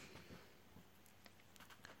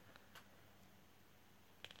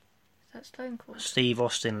 Is that Stone Cold? Steve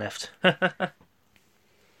Austin left.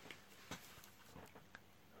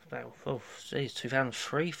 Oh, geez,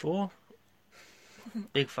 2003, 4.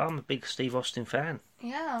 Big fan, I'm a big Steve Austin fan.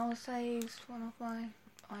 Yeah, I would say he's one of my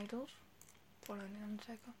idols. Following the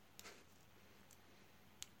Undertaker.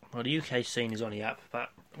 Well, the UK scene is on the up, but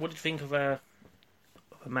what did you think of a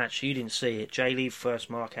match? You didn't see it. Jay Lee versus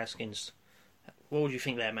Mark Haskins. What would you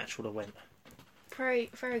think that match would have went? Very,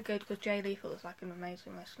 very good, because Jay Lethal was like an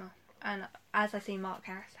amazing wrestler. And as I see Mark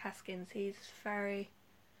Haskins, he's very...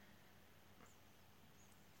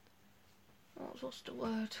 What's the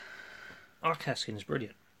word? Mark Haskins is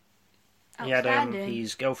brilliant. He had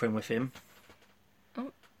his girlfriend with him.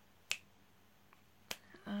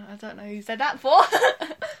 I don't know who said that for.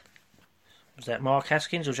 Was that Mark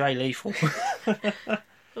Haskins or Jay Lethal?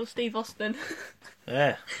 Or Steve Austin.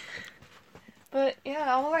 Yeah. But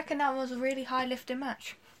yeah, I reckon that was a really high lifting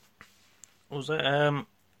match. Was it? I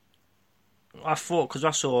thought, because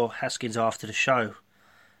I saw Haskins after the show.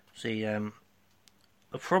 See, the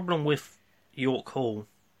problem with York Hall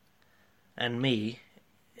and me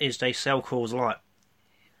is they sell Coors Light.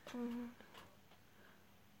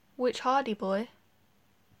 Which Hardy boy?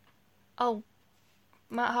 Oh,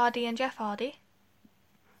 Matt Hardy and Jeff Hardy.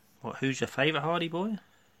 What? Who's your favourite Hardy boy?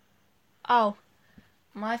 Oh,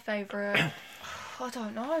 my favourite. I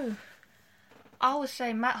don't know. I would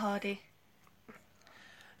say Matt Hardy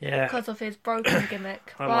Yeah, because of his broken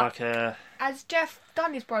gimmick. I But like. has Jeff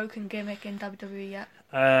done his broken gimmick in WWE yet?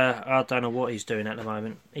 I don't know what he's doing at the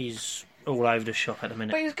moment. He's all over the shop at the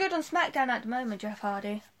minute. But he's good on SmackDown at the moment, Jeff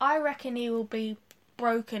Hardy. I reckon he will be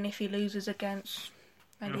broken if he loses against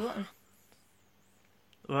Randy Orton.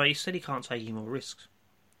 Well, he said he can't take any more risks.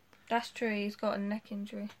 That's true. He's got a neck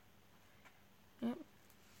injury.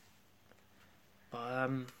 But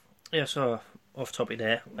yeah. So off topic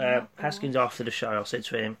there. Haskins after the show, I said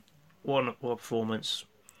to him, "What a performance!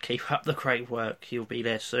 Keep up the great work. You'll be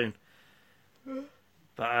there soon."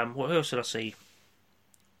 But what else did I see?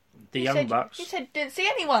 The Young Bucks. You said didn't see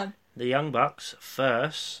anyone. The Young Bucks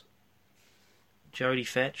first. Jody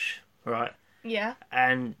Fetch, right, Yeah.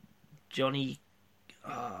 and Johnny.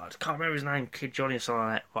 I can't remember his name. Kid Johnny or something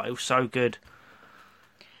like that. But it was so good.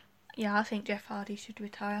 Yeah, I think Jeff Hardy should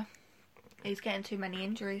retire. He's getting too many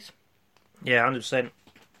injuries. Yeah, 100%.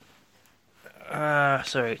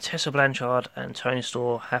 Sorry, Tessa Blanchard and Tony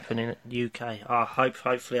Storr happening in the UK.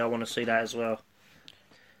 Hopefully I want to see that as well.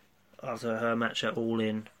 After her match at All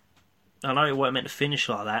In. I know it wasn't meant to finish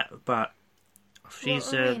like that, but she's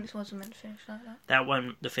What do you mean it wasn't meant to finish like that? that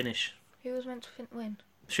wasn't the finish. Who was meant to win?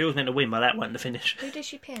 She was meant to win, but that wasn't the finish. Who did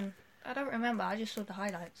she pin? I don't remember. I just saw the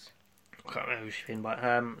highlights. I can't remember who she pinned, but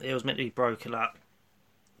it was meant to be broken up,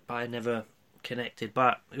 but it never connected.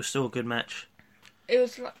 But it was still a good match. It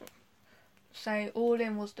was like, say, All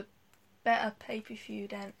In was the better pay-per-view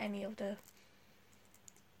than any of the...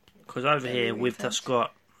 Because over Yeah, here we we've repent. just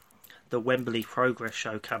got the Wembley Progress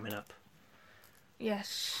show coming up.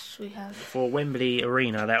 Yes, we have. For Wembley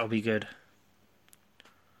Arena, that'll be good.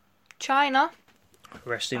 China.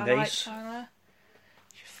 Rest in I like peace. China.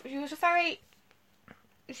 She was a very...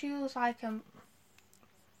 She was like, oh,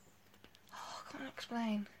 I can't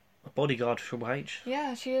explain. A bodyguard for Triple H.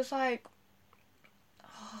 Yeah, she was like...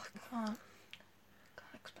 Oh, I can't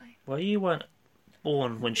explain. Well, you weren't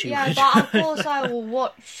born when she Yeah, was. but of course I will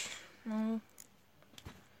watch. No.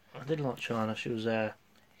 I did like China. She was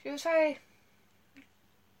She was very...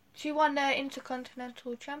 She won the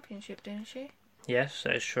Intercontinental Championship, didn't she? Yes,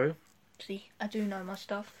 that is true. See, I do know my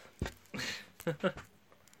stuff.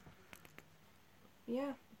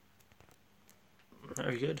 Yeah.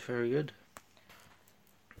 Very good, very good.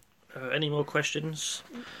 Any more questions?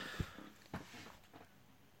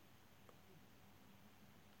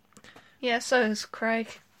 Yeah, so is Craig.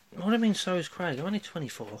 What do you mean, so is Craig? I'm only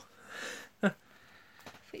 24.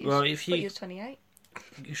 Well, if But you- you're 28.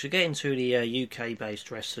 You should get into the UK-based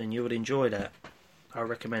wrestling. You would enjoy that. I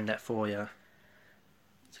recommend that for you.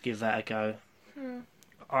 To give that a go.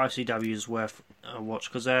 ICW is worth a watch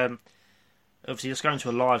because obviously just going to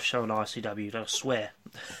a live show on ICW, I swear,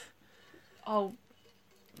 Oh,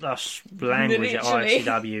 that's language at Literally.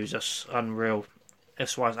 ICW is just unreal.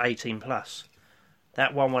 That's why it's 18 plus.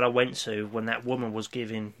 That one when I went to when that woman was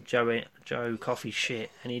giving Joe Coffee shit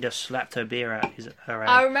and he just slapped her beer out her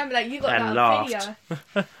I hand remember that. You got and that laughed.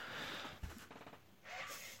 video.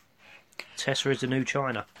 Tessa is the new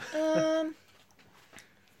China.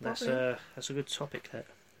 That's Probably. that's a good topic. That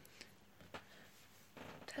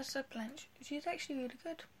Tessa Blanche. She's actually really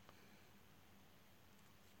good.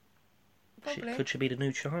 she, Probably. could she be the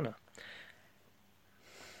new China?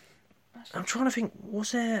 That's- I'm trying to think.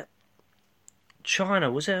 Was there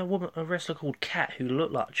a wrestler called Kat who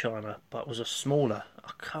looked like China but was a smaller?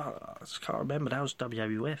 I just can't remember. That was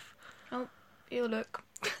WWF. You look.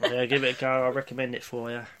 Yeah, give it a go. I recommend it for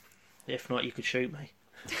you. If not, you could shoot me.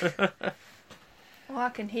 Well, I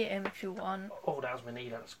can hit him if you want. Oh, that was my knee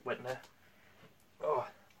that went there. Oh.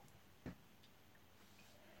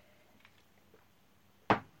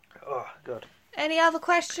 Oh, God. Any other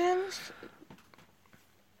questions?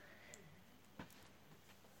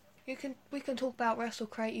 We can talk about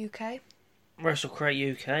WrestleCrate UK.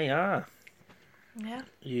 WrestleCrate UK, ah. Yeah.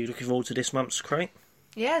 You looking forward to this month's crate?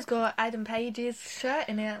 Yeah, it's got Adam Page's shirt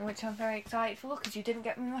in it, which I'm very excited for because you didn't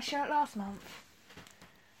get me my shirt last month.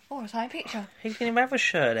 Or a signed picture. He didn't even have a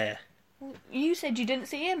shirt there. Well, you said you didn't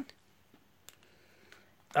see him.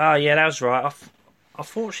 Ah, yeah, that was right. I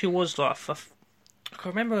thought she was like... I can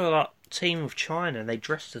remember like Team of China and they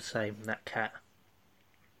dressed the same, that cat.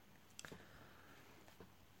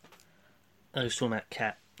 I was talking about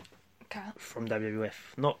Cat Cat. from WWF,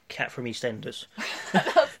 not Cat from EastEnders.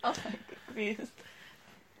 I'm confused.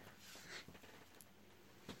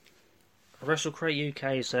 WrestleCrate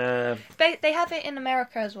UK is... They have it in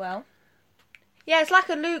America as well. Yeah, it's like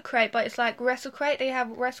a Loot Crate, but it's like WrestleCrate. They have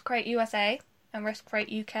WrestleCrate USA and WrestleCrate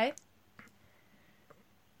UK.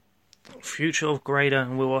 Future of Grader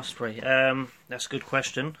and Will Ospreay. That's a good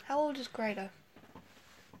question. How old is Grado?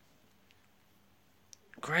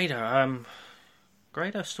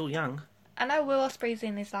 Grader's still young. I know Will Ospreay's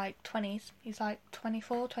in his like 20s. He's like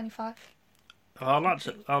 24, 25. I'd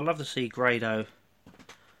love to see Grado.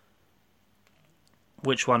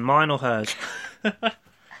 Which one, mine or hers?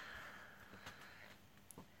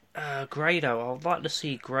 Grado. I'd like to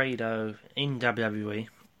see Grado in WWE.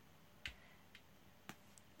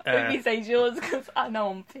 Maybe say yours because I know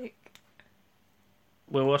I'm pick.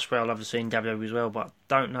 Will Ospreay I'd love to see in WWE as well, but I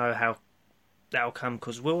don't know how that'll come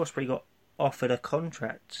because Will Ospreay got offered a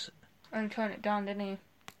contract And turn it down, didn't he?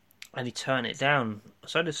 and he turned it down.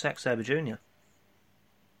 So did Zack Sabre Jr.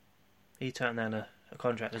 He turned down a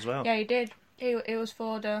contract as well. Yeah, he did. It was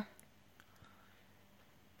for the...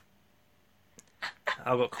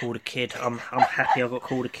 I got called a kid. I'm happy I got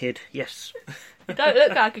called a kid. Yes. You don't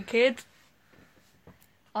look like a kid.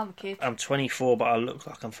 I'm a kid. I'm 24, but I look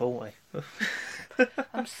like I'm 40.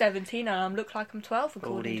 I'm 17 and I look like I'm 12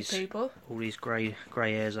 according these- to people. All these grey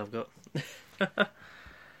hairs I've got.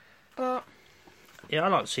 But Yeah,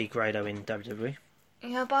 I'd like to see Grado in WWE.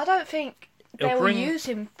 yeah, but I don't think they It'll will bring- use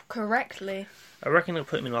him correctly. I reckon they'll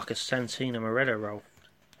put him in like a Santina Moretta role.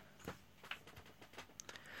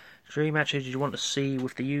 Dream matches you want to see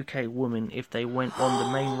with the UK women if they went on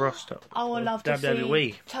the main roster? I would of love to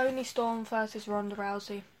WWE. see Tony Storm versus Ronda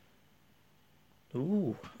Rousey.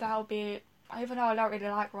 Ooh, That would be... Even though I don't really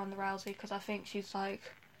like Ronda Rousey because I think she's like...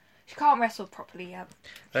 She can't wrestle properly yet.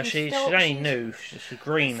 she's still- only she's- new. She's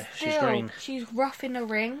green. She's Still, green. she's rough in the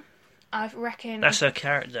ring. I reckon... That's her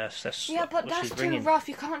character. That's Yeah, but what that's she's too bringing. rough.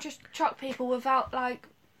 You can't just chuck people without, like...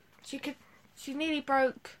 She nearly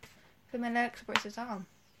broke him in Express's arm.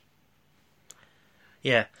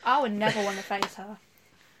 Yeah, I would never want to face her.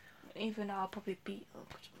 Even though I'll probably beat her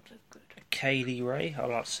because I'm so good. Kaylee Ray. I'd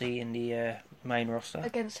like to see in the main roster.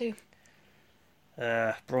 Against who?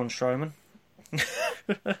 Braun Strowman.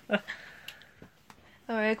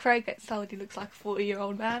 Oh, yeah, Craig gets told he looks like a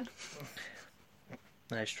 40-year-old man.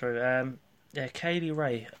 That's true. Yeah, Kaylee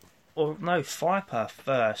Ray. Or no, Viper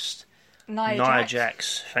first. Nia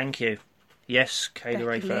Jax. Thank you. Yes, Kaylee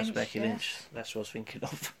Ray Becky first. Lynch, Becky yes. Lynch. That's what I was thinking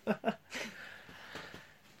of.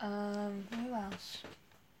 Who else?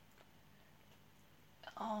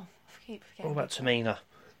 Oh, I keep What forgetting. about Tamina?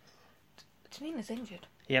 Tamina's injured.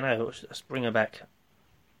 Yeah, no, let's bring her back.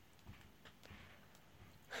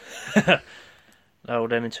 No,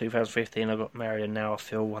 then in 2015 I got married and now I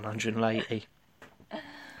feel 180.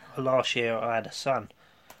 Last year I had a son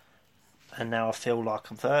and now I feel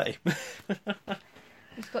like I'm 30.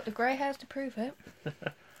 He's got the grey hairs to prove it.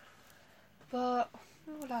 But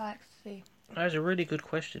what would I like to see? That was a really good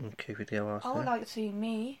question, Cupid Girl asked. I would there. like to see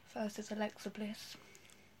me versus Alexa Bliss.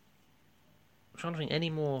 I'm trying to think any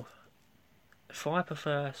more. Viper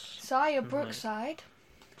first. Saya Brookside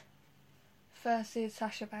versus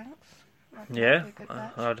Sasha Banks. That'd be Yeah, a good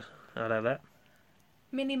match. I'd have that.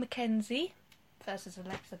 Minnie McKenzie versus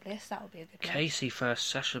Alexa Bliss. That would be a good match. Casey first,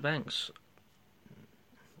 Sasha Banks.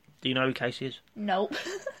 Do you know who Casey is? Nope.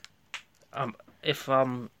 If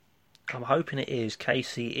I'm hoping it is.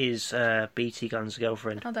 Casey is BT Gunn's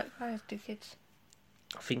girlfriend. Oh, that guy has 2 kids.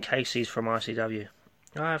 I think Casey's from ICW.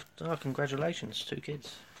 Congratulations, 2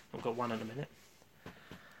 kids. I've got 1 at the minute.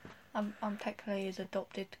 I'm technically his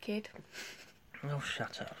adopted kid. Oh,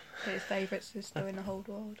 shut up. But his favourite sister in the whole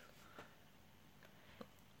world.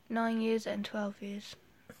 9 years and 12 years.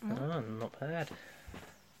 Oh, not bad.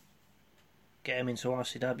 Get him into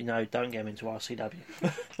RCW. No, don't get him into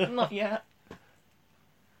RCW. Not yet.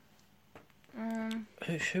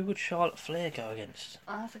 Who would Charlotte Flair go against?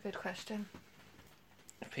 That's a good question.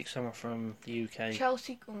 Pick someone from the UK.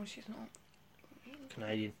 Chelsea. Oh, she's not.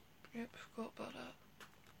 Canadian. Yep, forgot about that.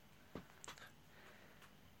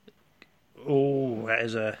 Oh, that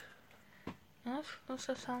is a That's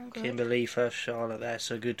a sound good. Kimberly first Charlotte. That's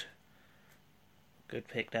a good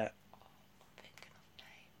pick. That. Thinking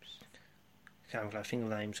of names. Can't think of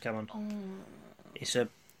names. Come on. Oh. It's a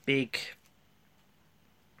big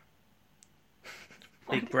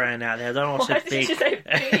brand out there. I don't know what's Why a did big. you say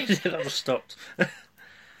big? I was stopped. Oh,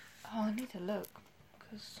 I need to look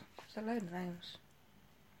because there's a load of names.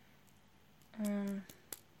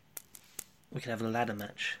 We could have a ladder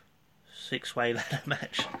match, 6-way ladder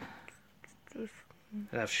match. We'd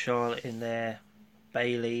have Charlotte in there,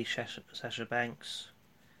 Bailey, Sasha Banks.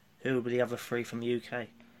 Who would be the other 3 from the UK?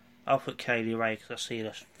 I'll put Kaylee Ray because I see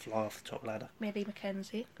her fly off the top ladder. Millie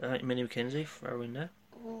McKenzie. Minnie McKenzie, throw in there.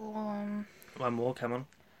 Oh, One more, come on.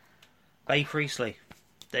 Bae Priestley.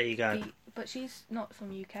 There you go. but she's not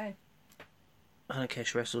from UK. I don't care,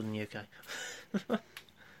 she wrestled in the UK.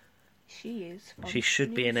 She is. From She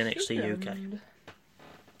should be in New NXT UK. Zealand.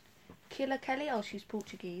 Killer Kelly. Oh, she's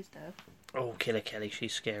Portuguese though. Oh, Killer Kelly,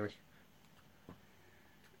 she's scary.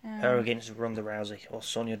 Her against Ronda Rousey or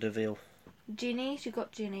Sonya Deville. Ginny. She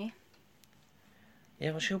got Ginny.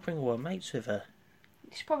 Yeah, well, she'll bring all her mates with her.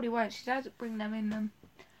 She probably won't. She doesn't bring them in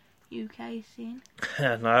the UK scene.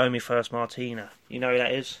 Naomi First Martina. You know who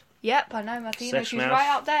that is? Yep, I know Martina. Seth She's Mouth. right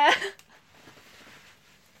up there.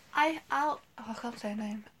 I can't say her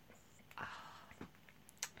name.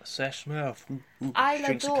 Sesh Mouth. Isla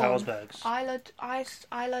Drinks of Dawn. Carlsbergs.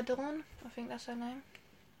 Isla Dawn. I think that's her name.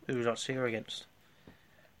 Who would I see her against?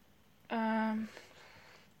 Well,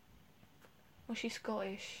 she's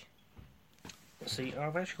Scottish. See,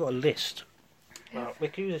 I've actually got a list. We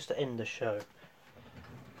can use this to end the show.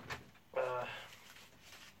 I've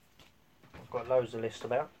got loads of lists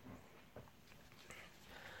about.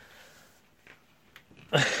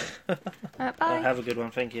 Bye. Have a good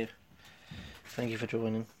one, thank you. Thank you for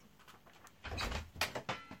joining.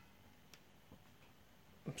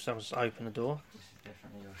 Someone's opened the door. This is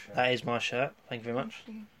definitely your shirt. That is my shirt. Thank you very much.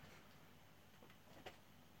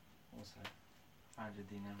 Also, found your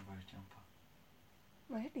Dean Ambrose jumper.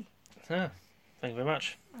 Really? Yeah, thank you very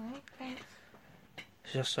much. Alright, thanks.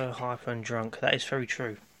 She's just so hyper and drunk. That is very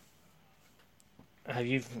true. Have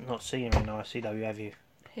you not seen her in ICW, have you?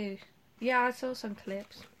 Who? Yeah, I saw some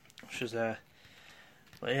clips. She's there.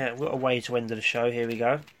 But yeah, we've got a way to end the show. Here we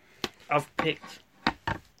go. I've picked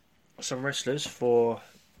some wrestlers for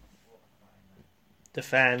the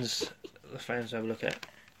fans. The fans to have a look at.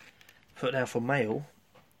 Put down for male.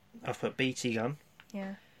 I've put BT Gunn,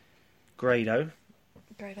 Yeah. Grado,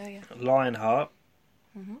 Great, oh yeah. Lionheart,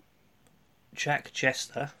 Mhm. Jack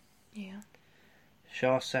Jester, Yeah.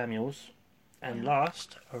 Shah Samuels, and Yeah.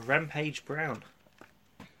 last, Rampage Brown,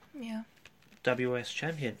 Yeah. WS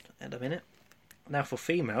champion at the minute. Now for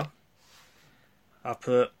female, I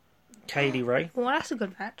put Kaylee Ray. Well, that's a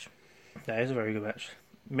good match. That is a very good match.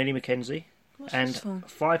 Minnie McKenzie What's and this for?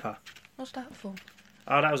 Viper. What's that for?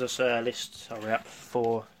 Oh, that was a list I up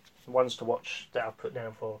for ones to watch that I've put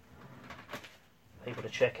down for people to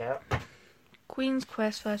check out. Queen's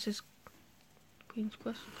Quest versus Queen's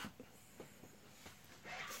Quest.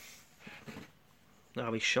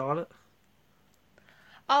 That'll be Charlotte.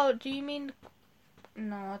 Oh, do you mean?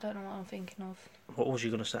 No, I don't know what I'm thinking of. What was you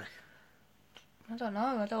going to say? I don't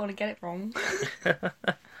know. I don't want to get it wrong.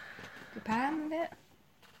 Japan, is it?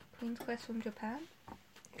 Queen's Quest from Japan.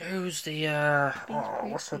 Who's the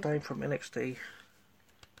what's her name from NXT?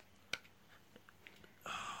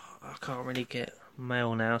 I can't really get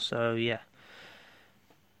mail now, so yeah.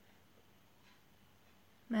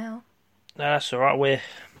 Mel. No, that's alright, we're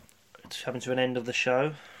coming to an end of the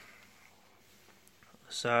show.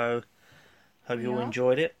 So, hope you all Yeah.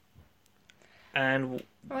 enjoyed it. And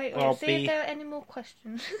Wait, I'll see be- if there are any more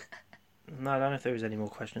questions. no, I don't know if there is any more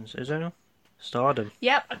questions. Is there any? Stardom.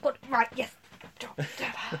 Yep, I got it right. Yes.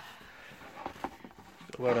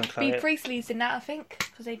 Well done, Bea Chloe. Priestley's in that, I think,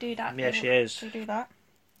 because they do that. Yeah, she is. They do that.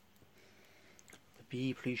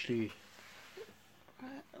 Bea Priestley.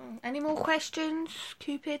 Any more questions,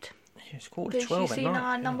 Cupid? It's quarter to Did 12 you at see night.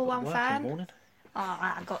 our number I've got one work in the fan? morning. Oh,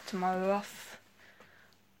 I got tomorrow off.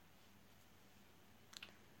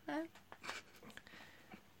 No?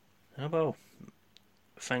 Oh, well,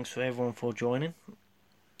 thanks for everyone for joining.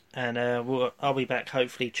 And I'll be back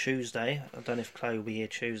hopefully Tuesday. I don't know if Chloe will be here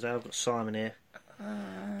Tuesday. I've got Simon here.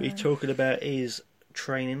 He's talking about his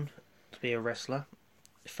training to be a wrestler.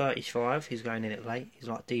 35, he's going in it late. He's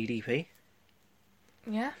like DDP.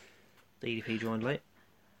 Yeah. DDP joined late.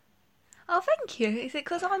 Oh, thank you. Is it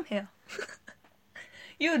because I'm here?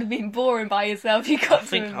 You would have been boring by yourself. You I got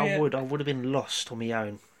think to I admit. would have been lost on my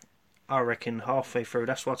own. I reckon halfway through.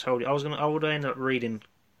 That's what I told you. I would have ended up reading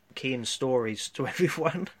Keane's stories to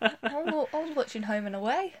everyone. I was watching Home and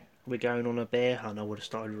Away. We're going on a bear hunt. I would have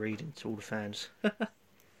started reading to all the fans.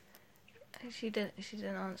 She didn't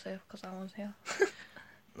answer because I was here.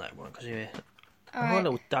 No, it won't because you're here. All What a right.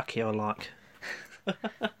 little ducky I like. I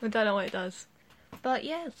don't know what it does. But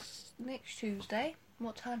yes, next Tuesday.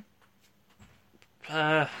 What time?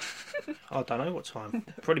 I don't know what time.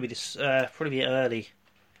 Probably be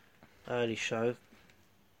early show.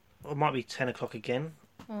 Or it might be 10 o'clock again.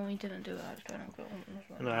 Well, we didn't do it. I was trying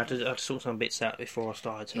to No, I had to sort some bits out before I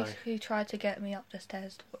started today. He tried to get me up the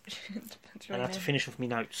stairs to watch it. And I have to finish off my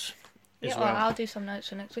notes as Yeah, well. I'll do some notes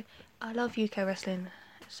for next week. I love UK wrestling,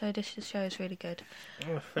 so this show is really good.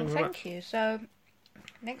 Oh, Well, thank you very much. thank you. So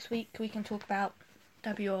next week we can talk about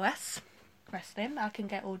WOS wrestling. I can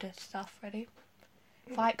get all this stuff ready.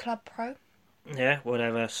 Fight Club Pro. Yeah, we'll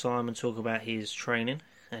have Simon talk about his training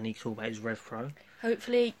and he talk about his Rev Pro.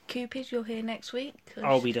 Hopefully, Cupid, you're here next week. 'Cause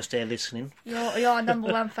I'll be just there listening. You're our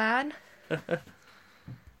number one fan.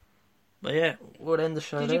 But yeah, we'll end the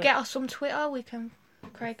show Did there. you get us on Twitter?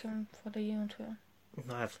 Craig can follow you on Twitter.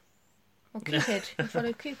 I have. Or Cupid. You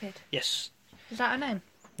follow Cupid. Yes. Is that her name?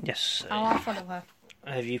 Yes. Oh, I'll follow her.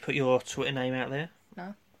 Have you put your Twitter name out there?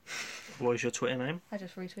 No. What is your Twitter name? I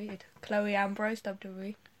just retweeted. Chloe Ambrose,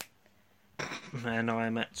 WWE. And I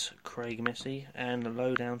am at Craig Messy and the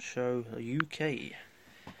Lowdown Show UK.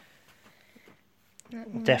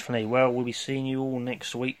 Definitely. Well, we'll be seeing you all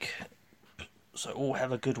next week. So all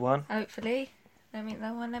have a good one. Hopefully. Let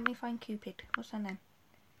me find Cupid. What's her name?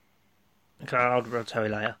 Okay, I'll tell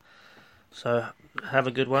you later. So have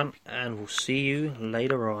a good one and we'll see you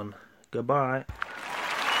later on. Goodbye.